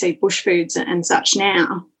 obviously we see bush foods and such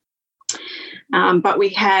now. But we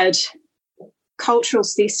had cultural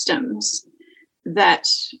systems that,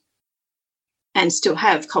 and still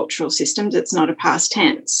have cultural systems, it's not a past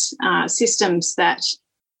tense, systems that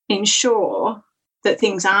ensure that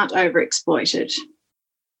things aren't overexploited.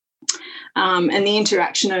 And the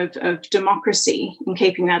interaction of democracy in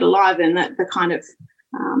keeping that alive, and that the kind of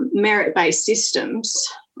merit-based systems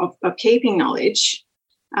of keeping knowledge,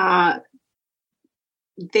 they're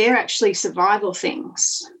actually survival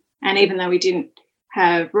things. And even though we didn't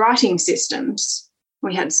have writing systems,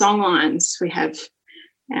 we had songlines, we have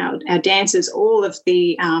our dances, all of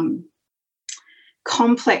the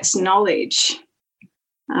complex knowledge.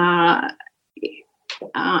 And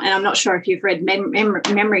I'm not sure if you've read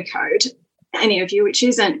Memory Code, any of you, which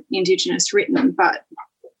isn't Indigenous written, but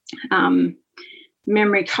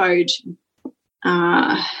Memory Code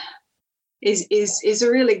is a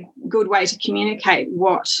really good way to communicate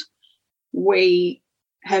what we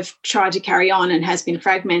have tried to carry on and has been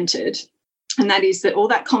fragmented, and that is that all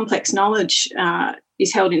that complex knowledge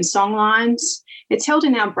is held in songlines, it's held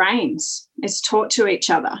in our brains, it's taught to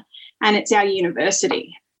each other, and it's our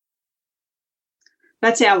university.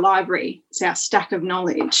 That's our library, it's our stack of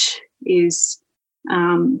knowledge, is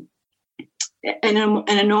an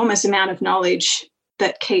enormous amount of knowledge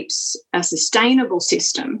that keeps a sustainable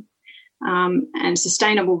system and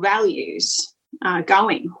sustainable values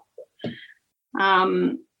going.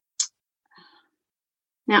 Now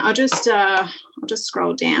I'll just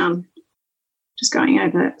scroll down, just going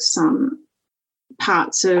over some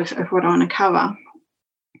parts of what I want to cover.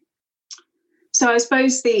 So I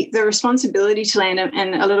suppose the responsibility to land,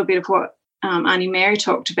 and a little bit of what Auntie Mary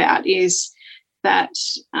talked about, is that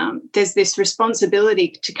there's this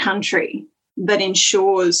responsibility to country that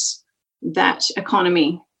ensures that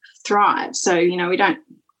economy thrives. So, we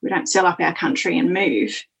don't sell up our country and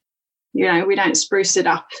move. We don't spruce it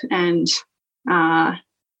up and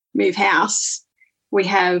move house. We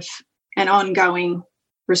have an ongoing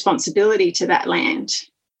responsibility to that land.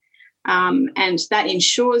 And that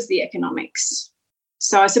ensures the economics.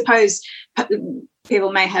 So I suppose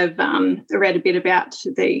people may have read a bit about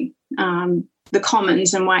the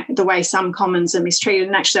commons and the way some commons are mistreated,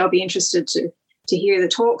 and actually I'll be interested to hear the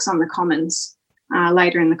talks on the commons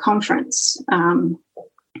later in the conference.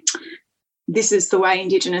 This is the way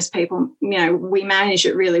Indigenous people, we manage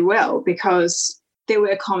it really well, because there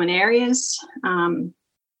were common areas,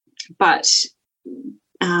 but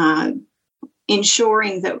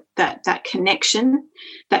ensuring that connection,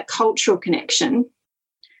 that cultural connection,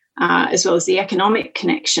 as well as the economic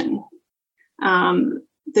connection,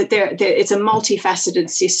 that it's a multifaceted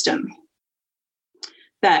system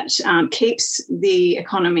that keeps the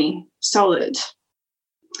economy solid.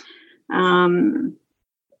 I'll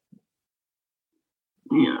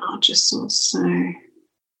just also...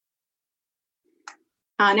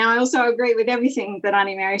 now, I also agree with everything that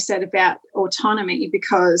Auntie Mary said about autonomy,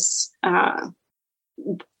 because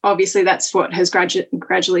obviously that's what has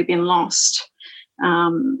gradually been lost.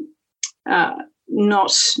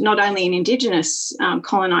 Not only in Indigenous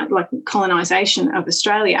colonisation of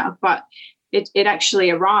Australia, but it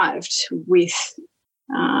actually arrived with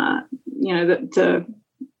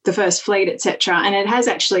the first fleet, etc., and it has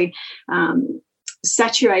actually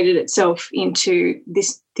saturated itself into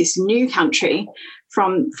this new country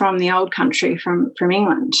from the old country, from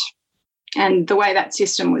England. And the way that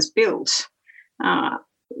system was built,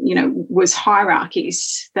 was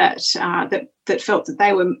hierarchies that felt that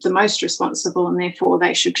they were the most responsible and therefore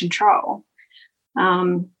they should control.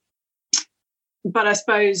 But I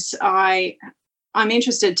suppose I'm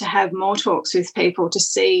interested to have more talks with people to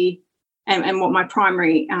see, and what my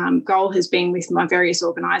primary goal has been with my various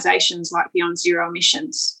organisations like Beyond Zero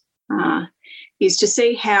Emissions, is to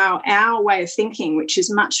see how our way of thinking, which is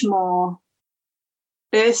much more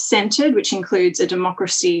earth-centred, which includes a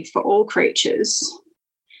democracy for all creatures,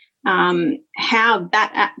 how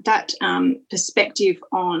that perspective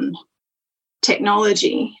on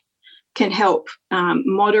technology can help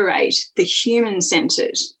moderate the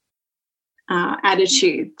human-centred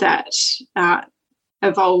attitude that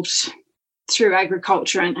evolved through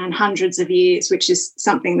agriculture and hundreds of years, which is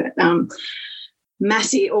something that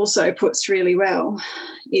Massey also puts really well,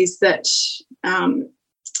 is that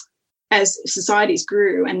as societies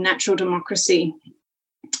grew and natural democracy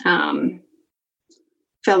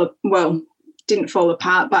didn't fall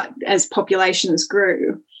apart, but as populations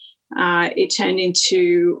grew, it turned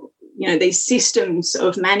into these systems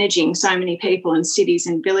of managing so many people in cities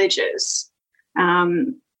and villages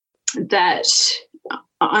that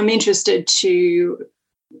I'm interested to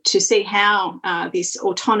see how this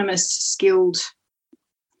autonomous, skilled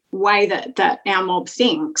way that our mob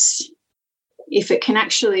thinks, if it can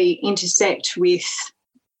actually intersect with,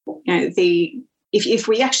 if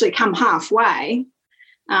we actually come halfway,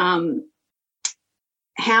 how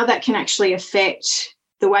that can actually affect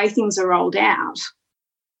the way things are rolled out,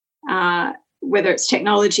 whether it's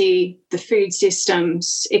technology, the food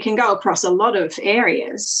systems. It can go across a lot of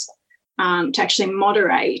areas to actually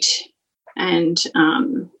moderate and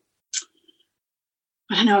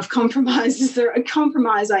I don't know if compromise is a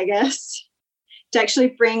compromise, I guess, to actually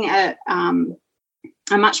bring a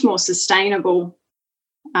much more sustainable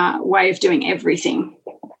way of doing everything.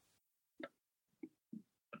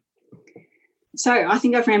 So I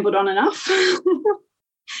think I've rambled on enough.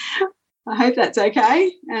 I hope that's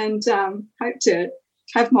okay, and hope to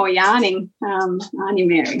have more yarning, Auntie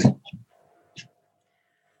Mary.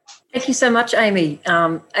 Thank you so much, Amy.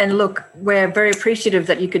 And look, we're very appreciative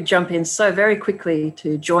that you could jump in so very quickly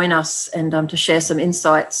to join us and to share some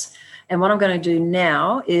insights. And what I'm going to do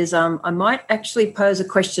now is I might actually pose a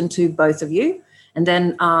question to both of you, and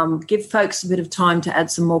then give folks a bit of time to add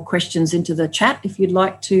some more questions into the chat if you'd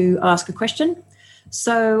like to ask a question.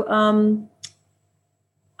 So,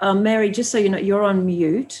 Mary, just so you know, you're on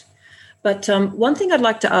mute. But one thing I'd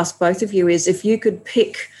like to ask both of you is if you could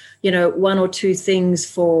pick, one or two things,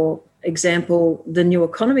 for example, the New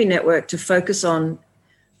Economy Network to focus on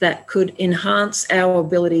that could enhance our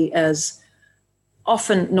ability as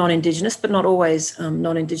often non-Indigenous, but not always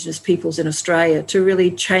non-Indigenous peoples in Australia, to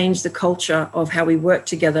really change the culture of how we work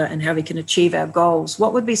together and how we can achieve our goals.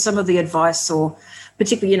 What would be some of the advice, or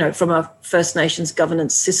particularly, from a First Nations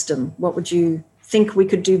governance system, what would you think we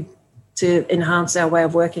could do to enhance our way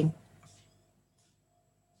of working?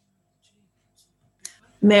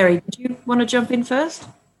 Mary, do you want to jump in first?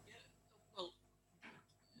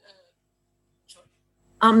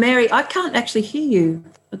 Mary, I can't actually hear you.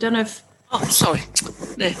 I don't know if... Oh, sorry.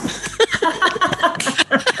 There.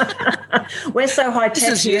 We're so high-tech. This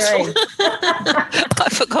is useful. I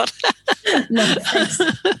forgot. No, thanks.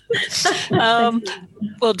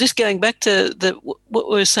 Well, just going back to what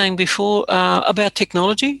we were saying before about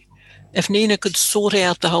technology. If Nina could sort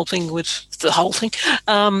out the whole thing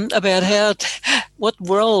about what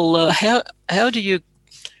role, how do you,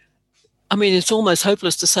 I mean, it's almost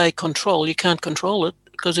hopeless to say control. You can't control it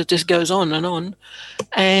because it just goes on.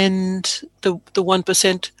 And the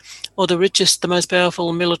 1% or the richest, the most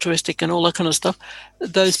powerful, militaristic and all that kind of stuff,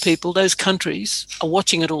 those people, those countries are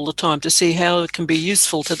watching it all the time to see how it can be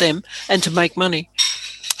useful to them and to make money.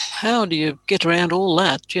 How do you get around all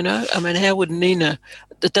that, you know? I mean, how would Nina...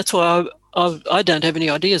 That's why I don't have any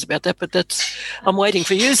ideas about that, but I'm waiting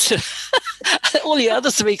for you to all the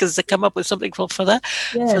other speakers to come up with something for that.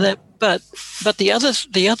 Yeah. For that. But the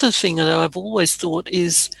other thing that I've always thought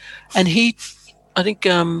is, and I think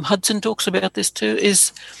Hudson talks about this too,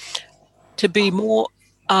 is to be more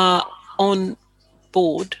on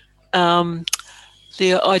board.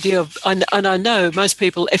 The idea of, and I know most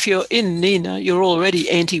people, if you're in Nina, you're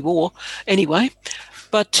already anti-war anyway.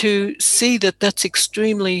 But to see that that's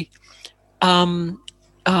extremely important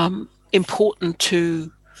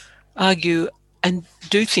to argue and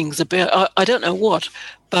do things about, I don't know what,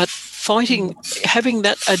 but fighting, having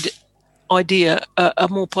that idea, a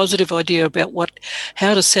more positive idea about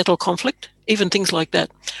how to settle conflict, even things like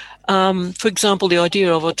that. For example, the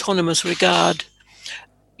idea of autonomous regard.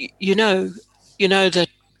 You know that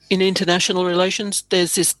in international relations,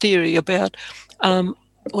 there's this theory about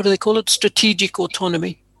what do they call it? Strategic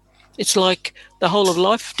autonomy. It's like the whole of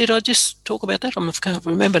life. Did I just talk about that? I can't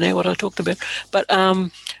remember now what I talked about. But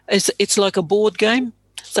it's like a board game.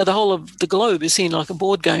 So the whole of the globe is seen like a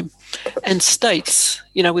board game. And states,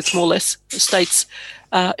 with more or less, states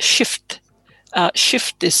shift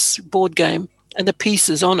this board game and the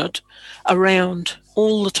pieces on it around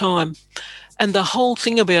all the time. And the whole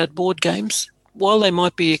thing about board games, while they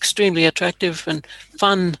might be extremely attractive and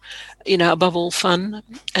fun, above all fun,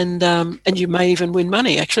 and you may even win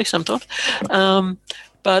money actually sometimes,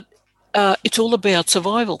 but it's all about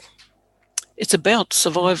survival. It's about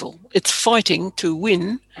survival. It's fighting to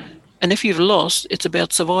win, and if you've lost, it's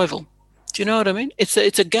about survival. Do you know what I mean? It's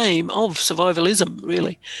a game of survivalism,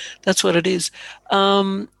 really. That's what it is.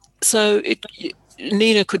 So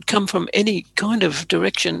Nina could come from any kind of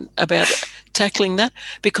direction about tackling that,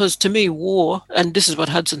 because to me war, and this is what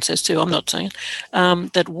Hudson says too, I'm not saying,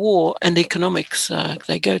 that war and economics,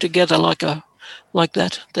 they go together like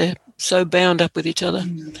that. They're so bound up with each other.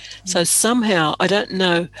 Mm-hmm. So somehow, I don't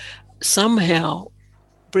know,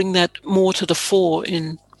 bring that more to the fore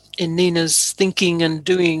in Nina's thinking and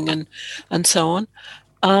doing and so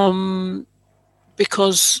on,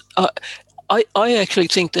 because I actually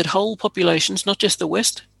think that whole populations, not just the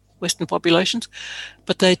Western populations,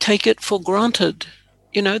 but they take it for granted.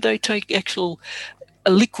 They take a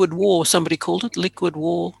liquid war, somebody called it, liquid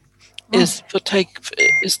war, is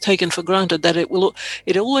taken for granted, that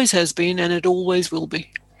it always has been and it always will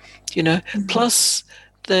be. Mm-hmm. Plus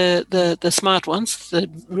the smart ones, the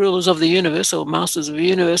rulers of the universe or masters of the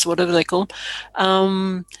universe, whatever they call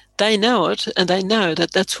them, they know it, and they know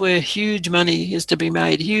that that's where huge money is to be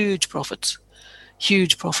made, huge profits.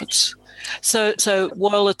 So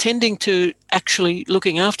while attending to actually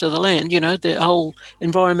looking after the land, the whole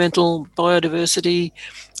environmental biodiversity,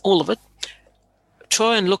 all of it,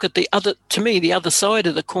 try and look at the other side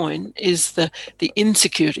of the coin is the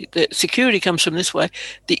insecurity. The security comes from this way.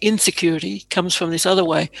 The insecurity comes from this other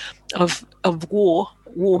way of war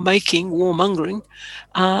making, warmongering,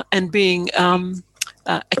 and being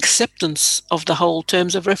acceptance of the whole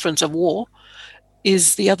terms of reference of war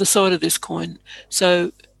is the other side of this coin.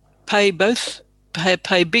 So pay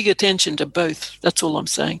big attention to both. That's all I'm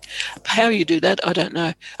saying. How you do that, I don't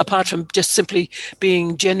know, apart from just simply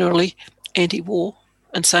being generally anti-war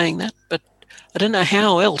and saying that. But I don't know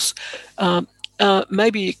how else.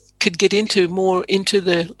 Maybe you could get more into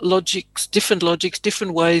the logics, different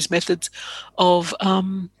ways, methods of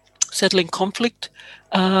settling conflict,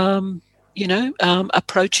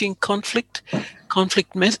 approaching conflict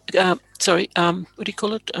what do you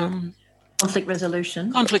call it? Conflict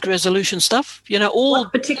resolution. Conflict resolution stuff.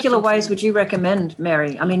 What particular ways would you recommend,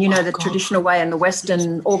 Mary? I mean, the traditional way in the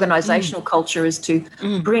Western organizational culture is to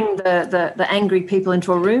bring the angry people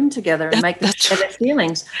into a room together and make them share their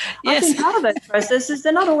feelings. Yes. I think part of those processes,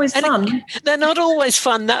 they're not always fun. They're not always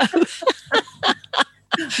fun, no.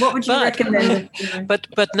 What would you recommend?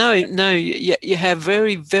 But no, you have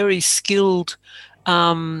very, very skilled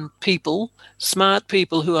people, smart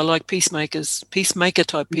people who are like peacemaker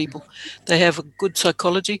type people. They have a good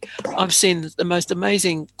psychology. I've seen the most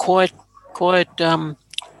amazing, quiet,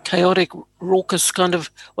 chaotic, raucous kind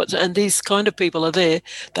of and these kind of people are there.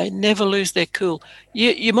 They never lose their cool.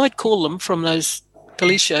 You might call them from those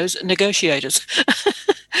police shows, negotiators.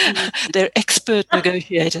 They're expert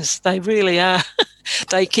negotiators. They really are.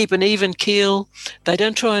 They keep an even keel. They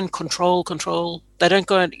don't try and control. They don't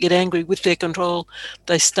go and get angry with their control.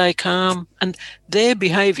 They stay calm, and their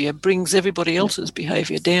behaviour brings everybody else's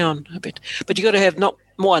behaviour down a bit. But you got to have not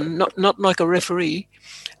like a referee.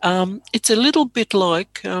 It's a little bit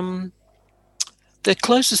like the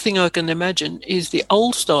closest thing I can imagine is the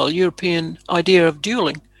old style European idea of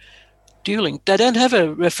dueling. They don't have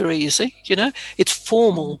a referee, you see, it's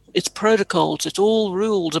formal, it's protocols, it's all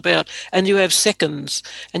rules about, and you have seconds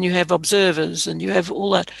and you have observers and you have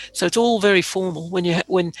all that. So it's all very formal.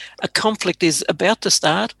 When a conflict is about to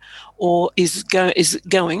start or is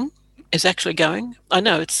actually going. I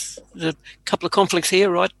know it's a couple of conflicts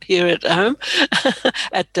right here at home,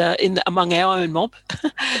 among our own mob.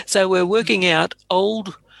 So we're working out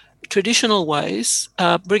old traditional ways,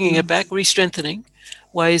 bringing it back, re-strengthening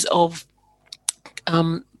ways of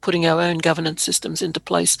putting our own governance systems into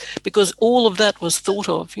place, because all of that was thought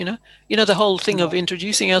of, the whole thing of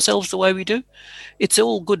introducing ourselves the way we do. It's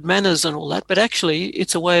all good manners and all that, but actually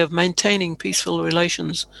it's a way of maintaining peaceful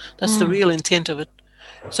relations. That's the real intent of it.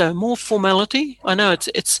 So more formality. I know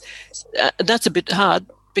it's that's a bit hard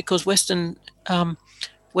because Western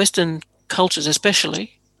cultures,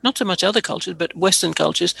 especially, not so much other cultures, but Western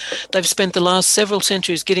cultures, they've spent the last several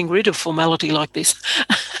centuries getting rid of formality like this.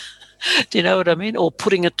 Do you know what I mean? Or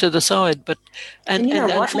putting it to the side. But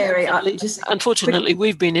Mary? Unfortunately,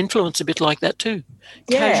 we've been influenced a bit like that too.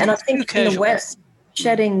 Yeah, and I think in the West,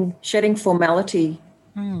 shedding formality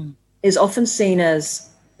is often seen as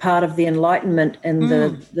part of the Enlightenment and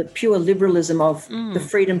the pure liberalism of the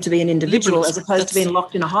freedom to be an individual, as opposed to being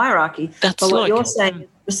locked in a hierarchy. But what you're saying,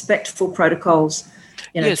 respectful protocols,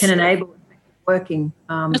 can enable working.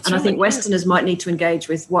 And I think Westerners might need to engage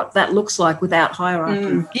with what that looks like without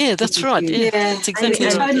hierarchy. Yeah, that's right. Yeah, that's exactly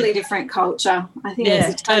right. It's a totally different culture. I think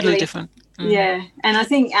it's totally different. Yeah, and I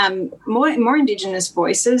think more Indigenous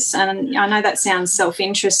voices, and I know that sounds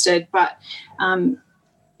self-interested, but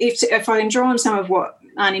if I can draw on some of what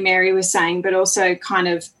Auntie Mary was saying, but also kind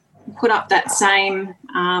of put up that same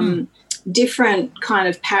different kind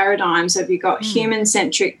of paradigms of, you've got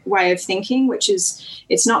human-centric way of thinking, which is,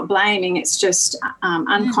 it's not blaming, it's just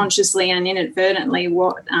unconsciously and inadvertently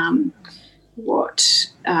what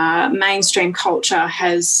mainstream culture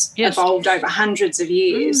has evolved over hundreds of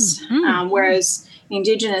years, whereas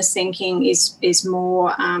Indigenous thinking is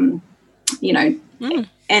more,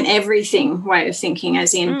 an everything way of thinking,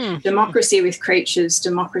 as in democracy with creatures,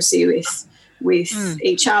 democracy with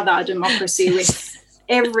each other, democracy with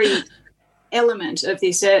every element of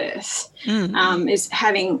this earth, is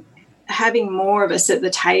having more of us at the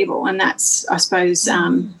table. And that's, I suppose,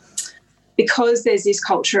 because there's this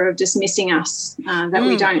culture of dismissing us, that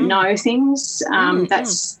we don't know things,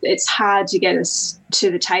 it's hard to get us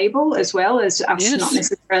to the table, as well as us not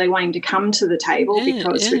necessarily wanting to come to the table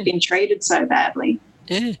because we've been treated so badly.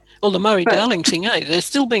 Yeah. Well, the Murray-Darling thing, they're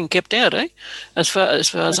still being kept out, as far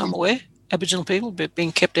as I'm aware. Aboriginal people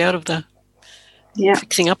being kept out of the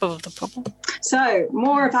fixing up of the problem. So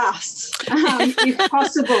more of us, if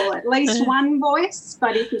possible, at least one voice,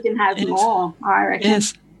 but if you can have more, I reckon.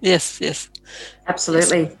 Yes.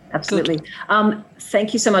 Absolutely.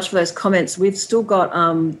 Thank you so much for those comments. We've still got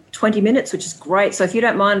 20 minutes, which is great. So if you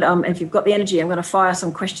don't mind, if you've got the energy, I'm going to fire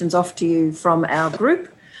some questions off to you from our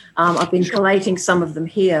group. I've been collating some of them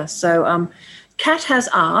here. So Kat has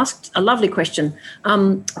asked a lovely question.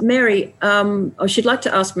 Mary, or she'd like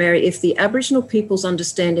to ask Mary if the Aboriginal people's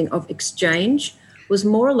understanding of exchange was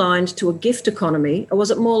more aligned to a gift economy, or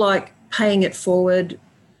was it more like paying it forward,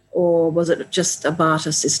 or was it just a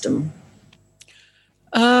barter system?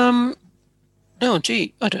 I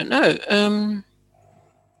don't know.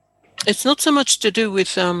 It's not so much to do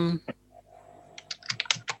with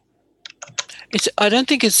I don't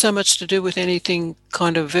think it's so much to do with anything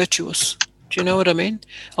kind of virtuous. Do you know what I mean?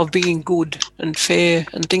 Of being good and fair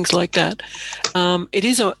and things like that. It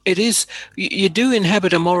is. You do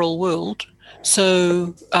inhabit a moral world,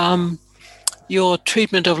 so your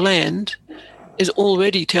treatment of land is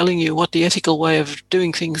already telling you what the ethical way of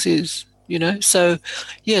doing things is. So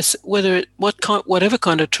yes, whatever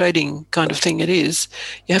kind of trading kind of thing it is,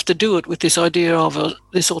 you have to do it with this idea of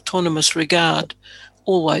this autonomous regard,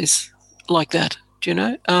 always like that. Do you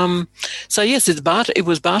know? So yes, it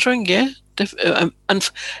was bartering. Yeah. And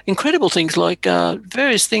incredible things like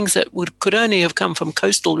various things that could only have come from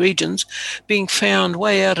coastal regions being found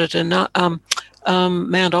way out at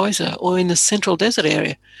Mount Isa or in the Central Desert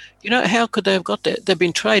area. How could they have got there? They've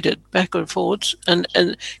been traded back and forwards and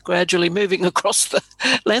gradually moving across the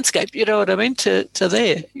landscape, you know what I mean, to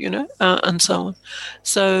there, and so on.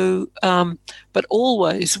 So, but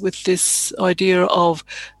always with this idea of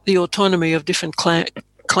the autonomy of different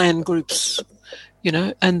clan groups,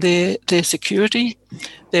 and their security,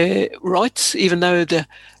 their rights, even though the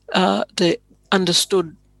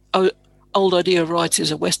understood old idea of rights is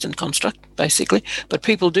a Western construct, basically, but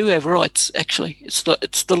people do have rights. Actually, it's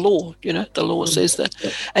the law. The law says that,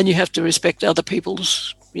 and you have to respect other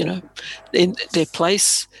people's, their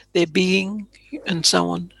place, their being, and so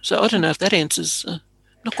on. So I don't know if that answers.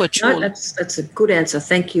 Not quite sure. No, that's a good answer.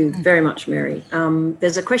 Thank you very much, Mary.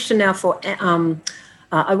 There's a question now for.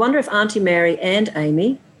 I wonder if Auntie Mary and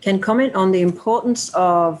Amy can comment on the importance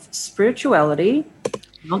of spirituality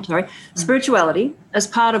as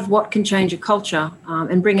part of what can change a culture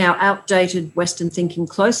and bring our outdated Western thinking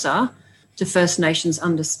closer to First Nations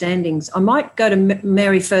understandings. I might go to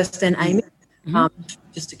Mary first, then Amy,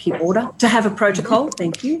 just to keep order, to have a protocol.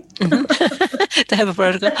 Thank you. To have a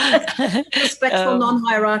protocol. Respectful,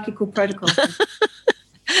 non-hierarchical protocol.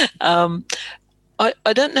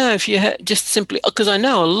 I don't know if you just simply, because I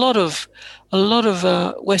know a lot of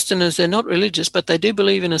Westerners, they're not religious, but they do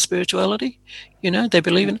believe in a spirituality. They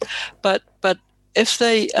believe in it. But if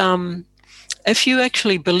they if you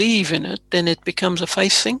actually believe in it, then it becomes a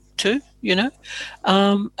faith thing too. And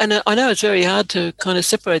I know it's very hard to kind of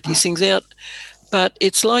separate these things out, but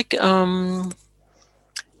it's like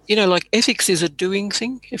like ethics is a doing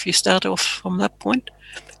thing. If you start off from that point,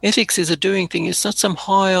 ethics is a doing thing. It's not some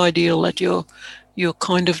high ideal that you're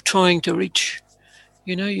kind of trying to reach.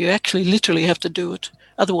 You actually literally have to do it.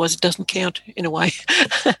 Otherwise, it doesn't count in a way.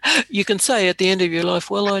 You can say at the end of your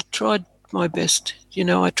life, well, I tried my best.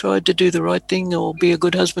 I tried to do the right thing or be a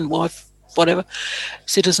good husband, wife, whatever,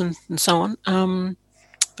 citizen, and so on.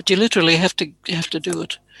 But you literally have to do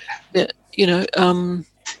it.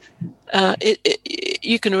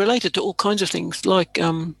 You can relate it to all kinds of things, like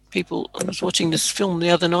people. I was watching this film the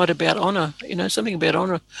other night about honor. Something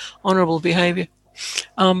about honorable behaviour.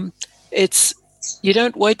 You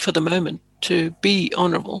don't wait for the moment to be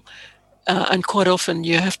honourable, and quite often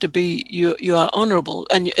you have to be. You are honourable,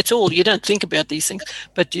 and it's all. You don't think about these things,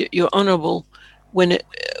 but you're honourable when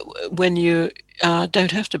you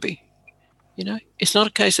don't have to be. It's not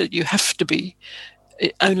a case that you have to be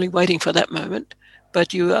only waiting for that moment,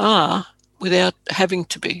 but you are without having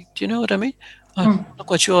to be. Do you know what I mean? I'm not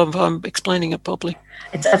quite sure if I'm explaining it properly.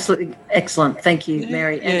 It's absolutely excellent. Thank you,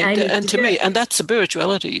 Mary. And to me, and that's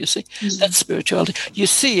spirituality, you see. That's spirituality. You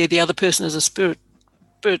see the other person as a spirit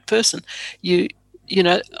person.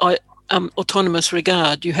 Autonomous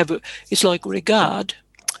regard. It's like regard.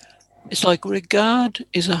 It's like regard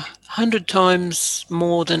is 100 times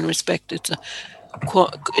more than respect. It's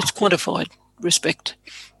quantified respect.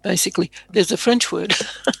 Basically, there's a French word.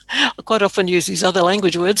 I quite often use these other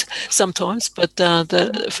language words sometimes, but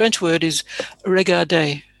the French word is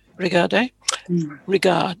regarder. Regard,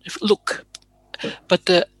 look. But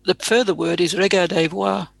the further word is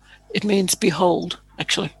regardez-voir. It means behold,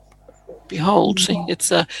 actually. Behold, see?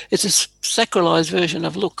 It's a sacralized version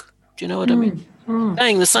of look. Do you know what I mean?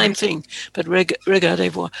 Saying the same thing, but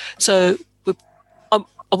regardez-voir. So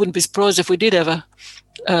I wouldn't be surprised if we did have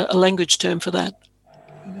a language term for that.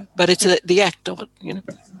 But it's the act of it,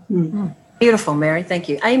 Beautiful, Mary. Thank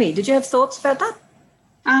you. Amy, did you have thoughts about that?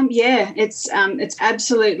 Yeah, it's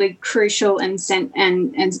absolutely crucial and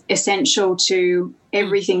essential to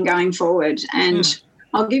everything going forward. And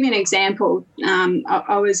I'll give you an example.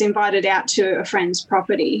 I was invited out to a friend's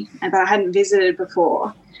property that I hadn't visited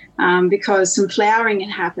before because some flowering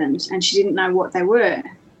had happened and she didn't know what they were.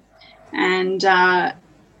 And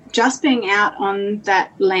just being out on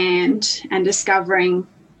that land and discovering.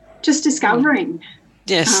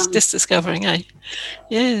 Yes, just discovering, eh?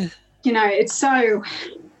 Yeah. It's so...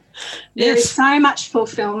 There is so much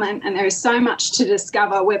fulfillment and there is so much to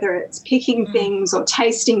discover, whether it's picking things or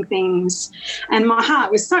tasting things. And my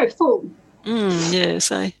heart was so full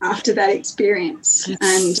after that experience.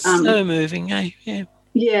 It's so moving, eh? Yeah.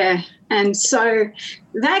 Yeah. And so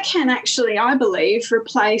that can actually, I believe,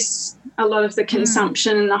 replace a lot of the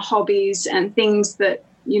consumption and the hobbies and things that,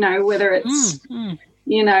 whether it's,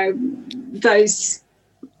 those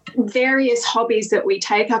various hobbies that we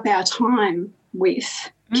take up our time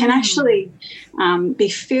with can actually be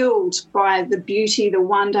filled by the beauty, the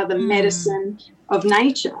wonder, the medicine of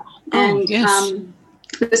nature and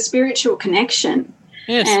the spiritual connection.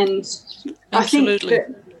 Yes, and absolutely. I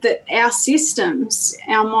think that our systems,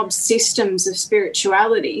 our mob systems of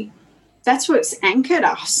spirituality, that's what's anchored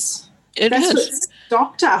us. That's what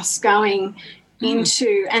stopped us going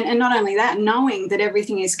into, and not only that, knowing that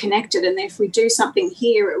everything is connected, and if we do something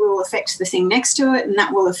here, it will affect the thing next to it, and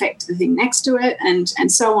that will affect the thing next to it,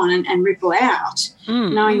 and so on, and ripple out,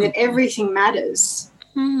 knowing that everything matters.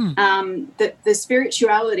 That the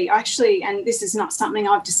spirituality actually, and this is not something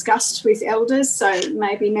I've discussed with elders, so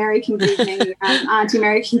maybe Mary can give me, Auntie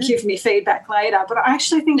Mary can give me feedback later, but I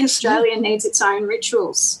actually think Australia needs its own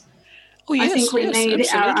rituals. Oh, yes, I think we need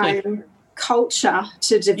our own culture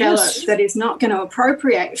to develop that is not going to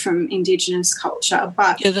appropriate from Indigenous culture,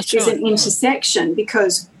 but is an intersection,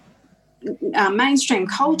 because mainstream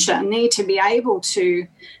culture need to be able to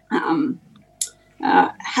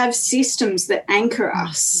have systems that anchor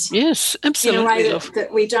us. Yes, absolutely. In a way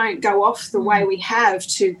that we don't go off the way we have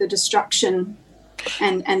to the destruction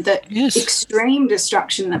and the extreme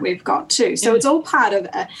destruction that we've got too. So it's all part of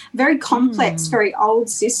a very complex, very old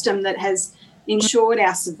system that has ensured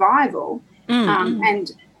our survival.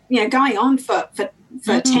 And, going on for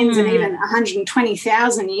tens and even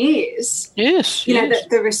 120,000 years. Yes.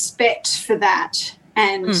 The respect for that.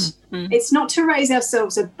 And it's not to raise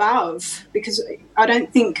ourselves above, because I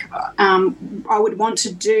don't think I would want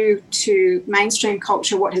to do to mainstream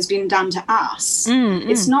culture what has been done to us.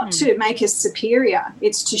 It's not to make us superior.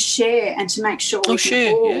 It's to share and to make sure we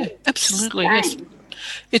can all absolutely. sustain.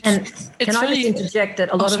 Can I just interject that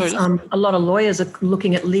a lot of lawyers are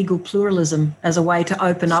looking at legal pluralism as a way to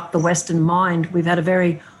open up the Western mind. We've had a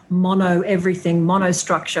very mono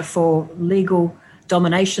structure for legal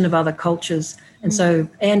domination of other cultures. And so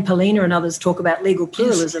Anne Paulina and others talk about legal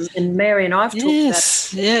pluralism, and Mary and I have talked about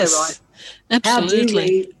it. Yes, right. Absolutely. How do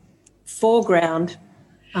we foreground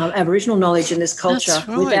Aboriginal knowledge in this culture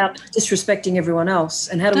without disrespecting everyone else?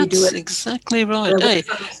 And how do we do it? That's exactly right.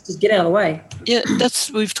 Just get out of the way. Yeah,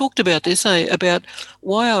 we've talked about this, about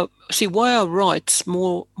why are rights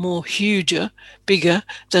more bigger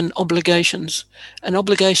than obligations? And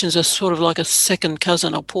obligations are sort of like a second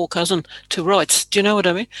cousin or poor cousin to rights. Do you know what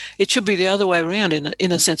I mean? It should be the other way around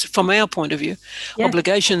in a sense, from our point of view. Yeah.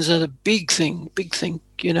 Obligations are the big thing,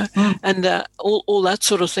 and all that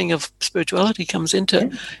sort of thing of spirituality comes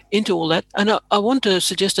into all that. And I want to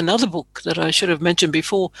suggest another book that I should have mentioned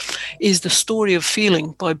before is The Story of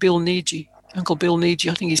Feeling by Bill Niji. Uncle Bill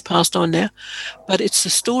Niji, I think he's passed on now, but it's the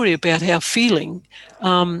story about how feeling,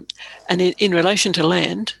 and in relation to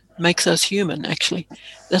land, makes us human. Actually,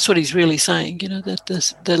 that's what he's really saying. That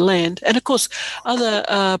the land, and of course,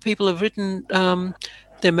 other people have written. The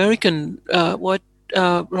American white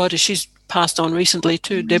writer, she's passed on recently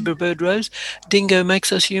too. Deborah Bird Rose, Dingo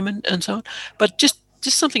Makes Us Human, and so on. But just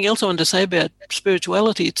something else I wanted to say about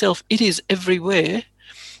spirituality itself. It is everywhere.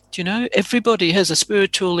 Everybody has a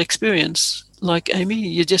spiritual experience, like Amy,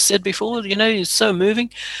 you just said before, it's so moving.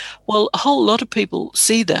 Well, a whole lot of people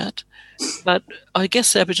see that, but I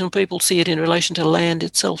guess Aboriginal people see it in relation to land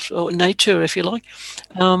itself, or nature, if you like.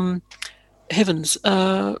 Heavens,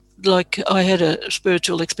 like I had a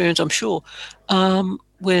spiritual experience, I'm sure,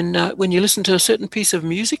 when you listen to a certain piece of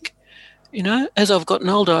music, as I've gotten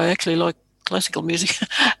older, I actually like classical music,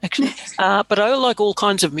 actually, but I like all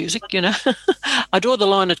kinds of music. I draw the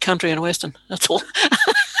line at country and western. That's all.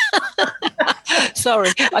 Sorry,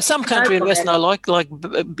 some country and western I like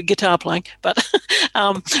guitar playing, but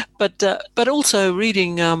also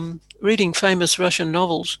reading famous Russian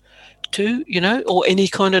novels too. Or any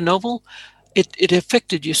kind of novel. It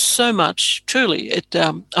affected you so much. Truly,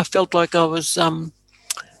 I felt like I was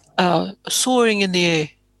soaring in the air.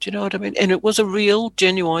 Do you know what I mean? And it was a real,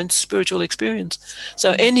 genuine spiritual experience.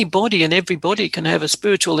 So anybody and everybody can have a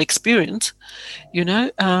spiritual experience,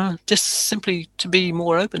 just simply to be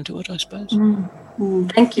more open to it, I suppose.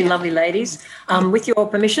 Thank you, lovely ladies. With your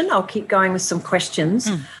permission, I'll keep going with some questions.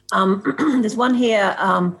 There's one here.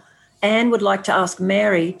 Anne would like to ask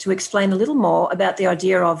Mary to explain a little more about the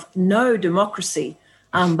idea of no democracy.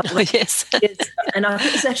 Yes. And I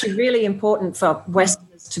think it's actually really important for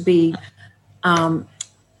Westerners to be...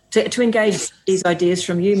 To engage these ideas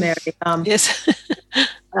from you, Mary. Yes.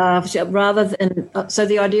 Rather than so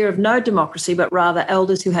the idea of no democracy, but rather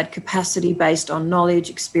elders who had capacity based on knowledge,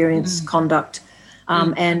 experience, conduct,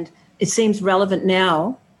 and it seems relevant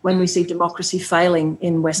now when we see democracy failing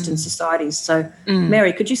in Western societies. So,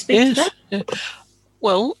 Mary, could you speak to that? Yeah.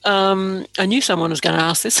 Well, I knew someone was going to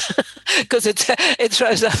ask this because it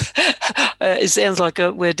throws up. It sounds like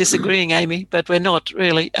we're disagreeing, Amy, but we're not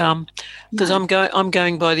really. Because I'm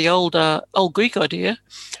going by the old Greek idea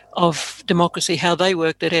of democracy, how they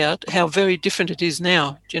worked it out, how very different it is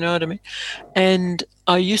now. Do you know what I mean? And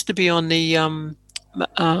I used to be on the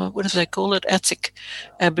what do they call it? ATSIC,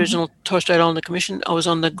 Aboriginal Torres Strait Islander Commission. I was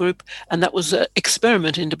on the group, and that was an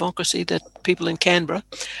experiment in democracy that people in Canberra,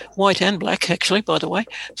 white and black actually, by the way,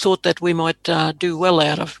 thought that we might do well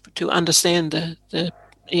out of, to understand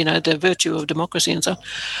the virtue of democracy and so on.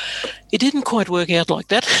 It didn't quite work out like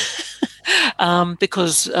that.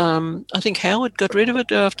 Because I think Howard got rid of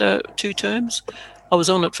it after 2 terms. I was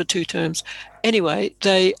on it for 2 terms. Anyway,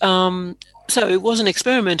 so it was an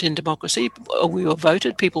experiment in democracy. We were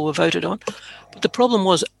voted, people were voted on. But the problem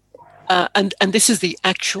was, and this is the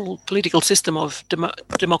actual political system of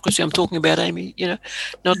democracy I'm talking about, Amy,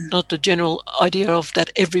 not the general idea of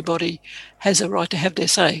that everybody has a right to have their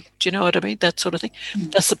say. Do you know what I mean? That sort of thing.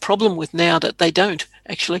 That's the problem with now, that they don't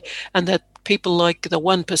actually, and that people like the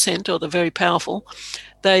 1% or the very powerful,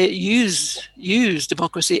 they use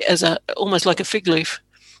democracy as almost like a fig leaf.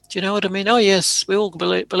 Do you know what I mean? Oh, yes, we all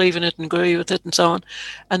believe in it and agree with it and so on.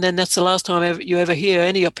 And then that's the last time you ever hear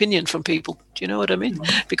any opinion from people. Do you know what I mean?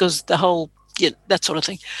 Because the whole, that sort of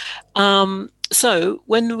thing. So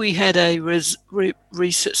when we had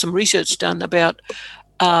some research done about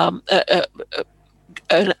a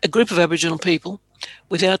group of Aboriginal people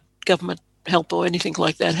without government help or anything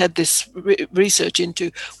like that, had this research into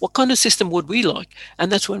what kind of system would we like,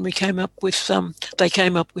 and that's when we came up with they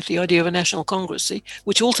came up with the idea of a national congress,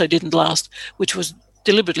 which also didn't last, which was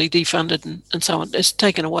deliberately defunded and so on. It's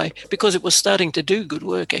taken away because it was starting to do good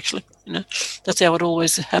work actually. That's how it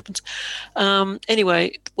always happens.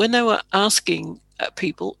 Anyway, when they were asking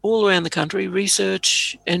people all around the country,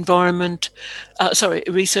 research, interviews,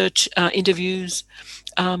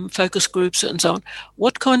 focus groups and so on,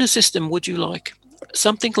 what kind of system would you like?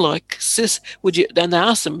 Something like and they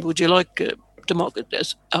asked them, would you like a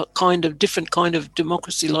different kind of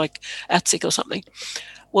democracy like ATSIC or something?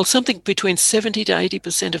 Well, something between 70 to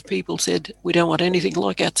 80% of people said, we don't want anything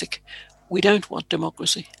like ATSIC. We don't want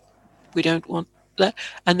democracy. We don't want that.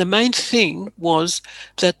 And the main thing was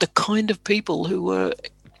that the kind of people who were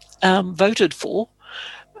voted for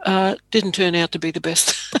didn't turn out to be the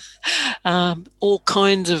best. All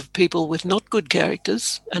kinds of people with not good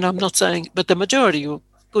characters, and I'm not saying, but the majority were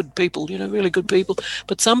good people, really good people.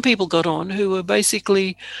 But some people got on who were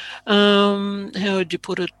basically, how would you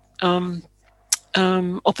put it,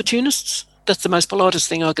 opportunists. That's the most politest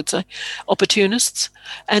thing I could say. Opportunists.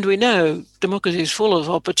 And we know democracy is full of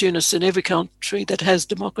opportunists in every country that has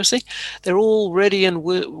democracy. They're all ready and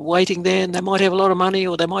waiting there, and they might have a lot of money,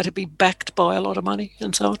 or they might be backed by a lot of money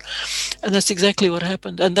and so on. And that's exactly what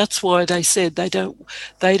happened. And that's why they said they don't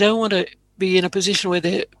want to be in a position where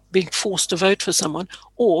they're being forced to vote for someone,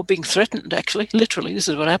 or being threatened, actually. Literally, this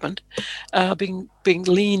is what happened. Being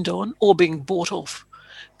leaned on or being bought off.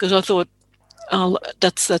 Because I thought,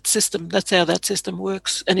 that's that system. That's how that system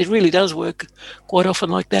works, and it really does work quite often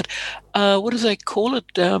like that. What do they call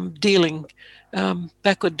it? Dealing,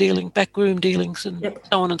 backward dealing, backroom dealings, and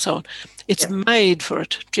so on and so on. It's made for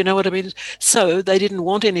it. Do you know what I mean? So they didn't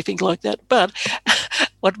want anything like that. But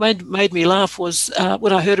what made me laugh was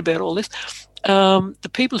when I heard about all this, the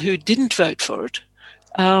people who didn't vote for it,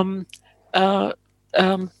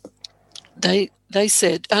 they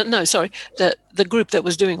said, the group that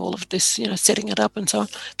was doing all of this, setting it up and so on,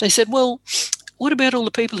 they said, well, what about all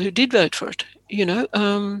the people who did vote for it? We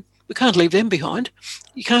can't leave them behind.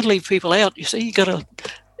 You can't leave people out, you see. You got to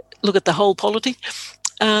look at the whole polity.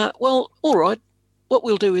 Well, all right, what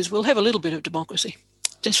we'll do is we'll have a little bit of democracy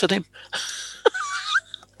just for them.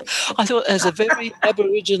 I thought as a very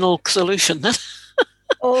Aboriginal solution.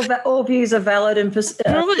 All views are valid and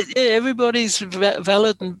everybody's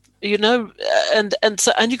valid, and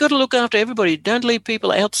and you got to look after everybody. Don't leave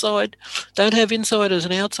people outside. Don't have insiders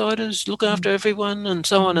and outsiders. Look after everyone and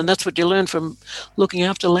so on. And that's what you learn from looking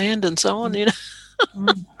after land and so on.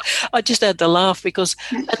 I just had to laugh because,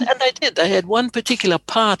 and they did. They had one particular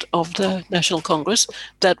part of the National Congress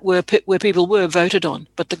where people were voted on,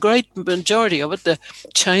 but the great majority of it, the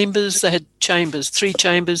chambers, they had 3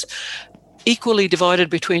 chambers. Equally divided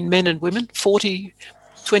between men and women, 20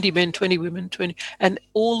 men, 20 women, 20, and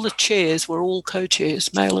all the chairs were all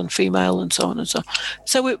co-chairs, male and female, and so on and so on.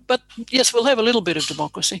 But yes, we'll have a little bit of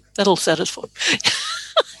democracy. That'll satisfy.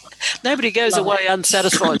 Nobody goes away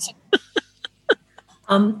unsatisfied.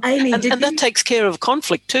 Amy, and that takes care of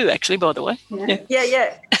conflict too, actually, by the way.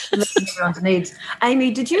 Yeah. Everyone's needs. Amy,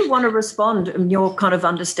 did you want to respond in your kind of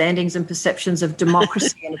understandings and perceptions of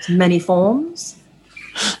democracy in its many forms?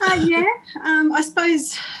 I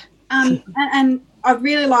suppose, and I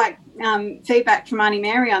really like feedback from Auntie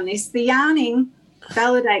Mary on this. The yarning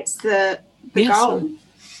validates the goal.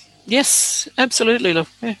 Yes, absolutely. Look,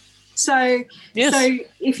 yeah. So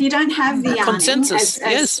if you don't have the consensus,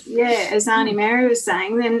 as Auntie Mary was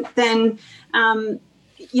saying, then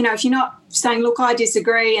if you're not saying, look, I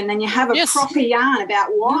disagree, and then you have a proper yarn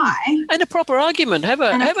about why. And a proper argument. Have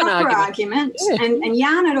an argument. And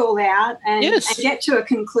yarn it all out and get to a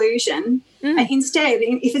conclusion. Instead,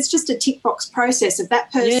 if it's just a tick box process of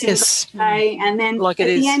that person say, and then at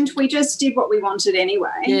the end we just did what we wanted anyway.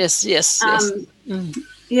 Yes. Yeah. So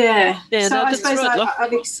I suppose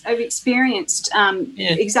I've experienced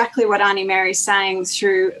exactly what Auntie Mary's saying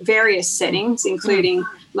through various settings, including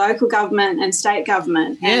local government and state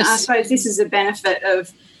government. And I suppose this is a benefit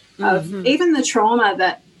of even the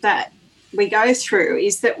trauma that we go through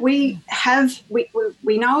is that we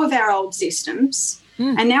know of our old systems.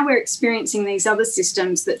 And now we're experiencing these other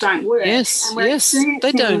systems that don't work. Yes,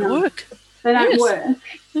 they don't work. They don't work.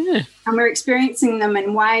 Yeah. And we're experiencing them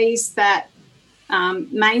in ways that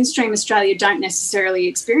mainstream Australia don't necessarily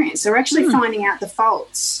experience. So we're actually finding out the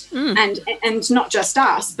faults. And not just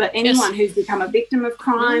us, but anyone who's become a victim of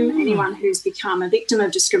crime, anyone who's become a victim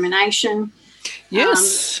of discrimination.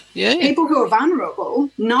 People who are vulnerable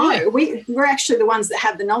we're actually the ones that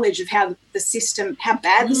have the knowledge of how bad the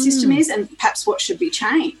system is, and perhaps what should be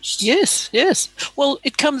changed. Yes. Well,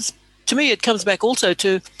 it comes back also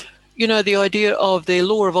to, the idea of the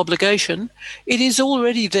law of obligation. It is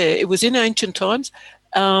already there. It was in ancient times,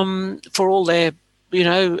 for all their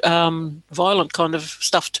violent kind of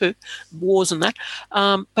stuff too, wars and that.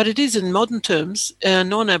 But it is in modern terms,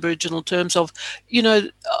 non-Aboriginal terms of,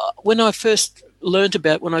 when I first learnt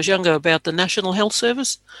when I was younger about the National Health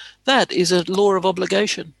Service, that is a law of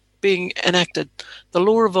obligation being enacted. The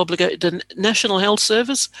law of obligation, the National Health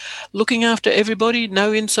Service, looking after everybody,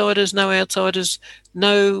 no insiders, no outsiders,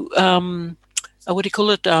 no,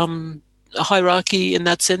 a hierarchy in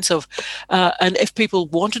that sense of, and if people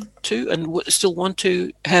wanted to and still want to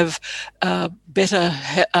have better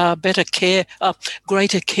care,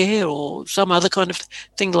 greater care, or some other kind of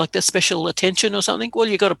thing like that, special attention or something, well,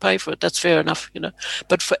 you've got to pay for it. That's fair enough,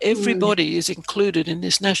 But for everybody is included in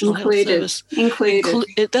this National Health Service.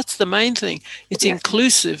 That's the main thing. It's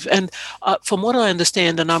inclusive. And from what I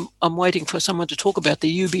understand, and I'm waiting for someone to talk about the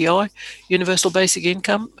UBI, Universal Basic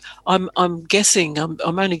Income. I'm guessing. I'm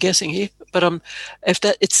only guessing here. But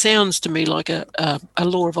it sounds to me like a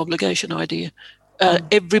law of obligation idea.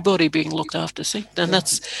 Everybody being looked after, and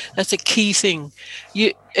that's a key thing.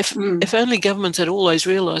 If only governments had always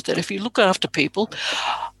realised that if you look after people,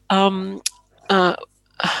 lo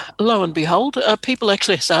and behold, people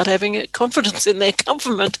actually start having confidence in their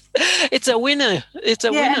government. It's a winner. It's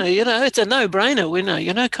a winner. It's a no-brainer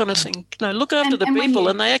winner. Kind of thing. Look after the people,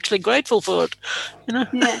 and they're actually grateful for it.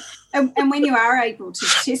 Yeah. And when you are able to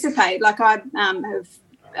participate, like I have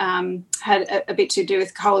had a bit to do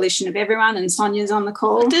with Coalition of Everyone, and Sonia's on the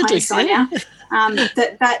call. Hi, Sonia.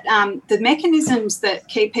 The mechanisms that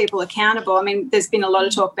keep people accountable. I mean, there's been a lot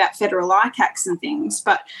of talk about federal ICACs and things,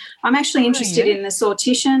 but I'm actually interested in the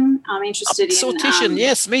sortition. I'm interested in sortition.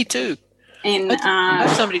 Yes, me too. In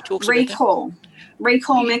somebody talks recall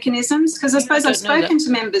mechanisms, because I suppose I've spoken to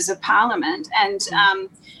members of Parliament, and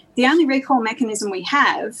the only recall mechanism we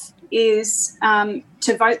have is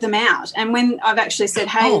to vote them out. And when I've actually said,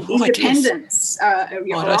 hey, independents are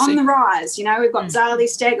on the rise, we've got Zali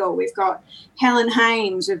Steggall, we've got Helen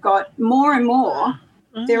Haynes, we've got more and more,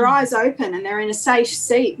 their eyes open and they're in a safe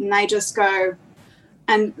seat, and they just go,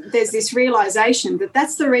 and there's this realisation that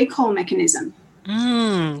that's the recall mechanism.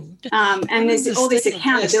 And there's all this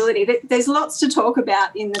accountability. There's lots to talk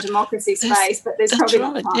about in the democracy space, but there's probably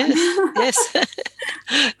not time. Yes.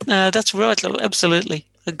 No, that's right. Absolutely.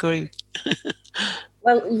 Agree.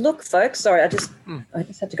 Well, look, folks, sorry, I just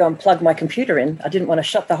had to go and plug my computer in. I didn't want to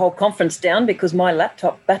shut the whole conference down because my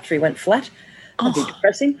laptop battery went flat. That'd be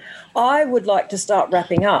depressing. I would like to start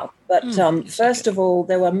wrapping up, but first of all,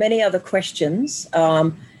 there were many other questions,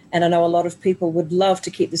 and I know a lot of people would love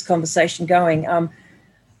to keep this conversation going.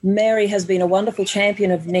 Mary has been a wonderful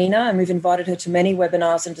champion of NINA, and we've invited her to many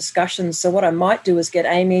webinars and discussions. So what I might do is get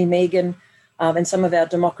Amy, Megan, and some of our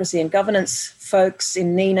democracy and governance folks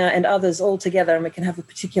in NINA and others all together, and we can have a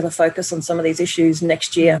particular focus on some of these issues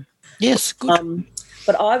next year. Yes, good.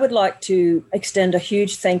 But I would like to extend a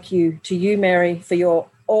huge thank you to you, Mary, for your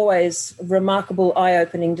always remarkable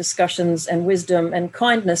eye-opening discussions and wisdom and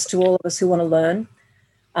kindness to all of us who want to learn.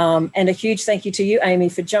 And a huge thank you to you, Amy,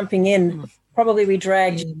 for jumping in. Probably we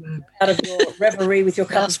dragged you out of your reverie with your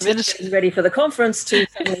cup of tea getting ready for the conference to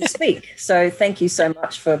suddenly speak. So thank you so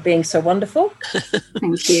much for being so wonderful.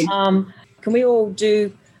 Thank you. Can we all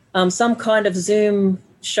do some kind of Zoom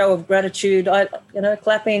show of gratitude.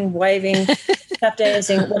 Clapping, waving, tap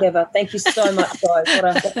dancing, whatever. Thank you so much, guys. What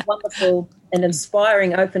a wonderful and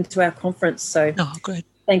inspiring open to our conference. So great.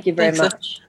 Thank you very much.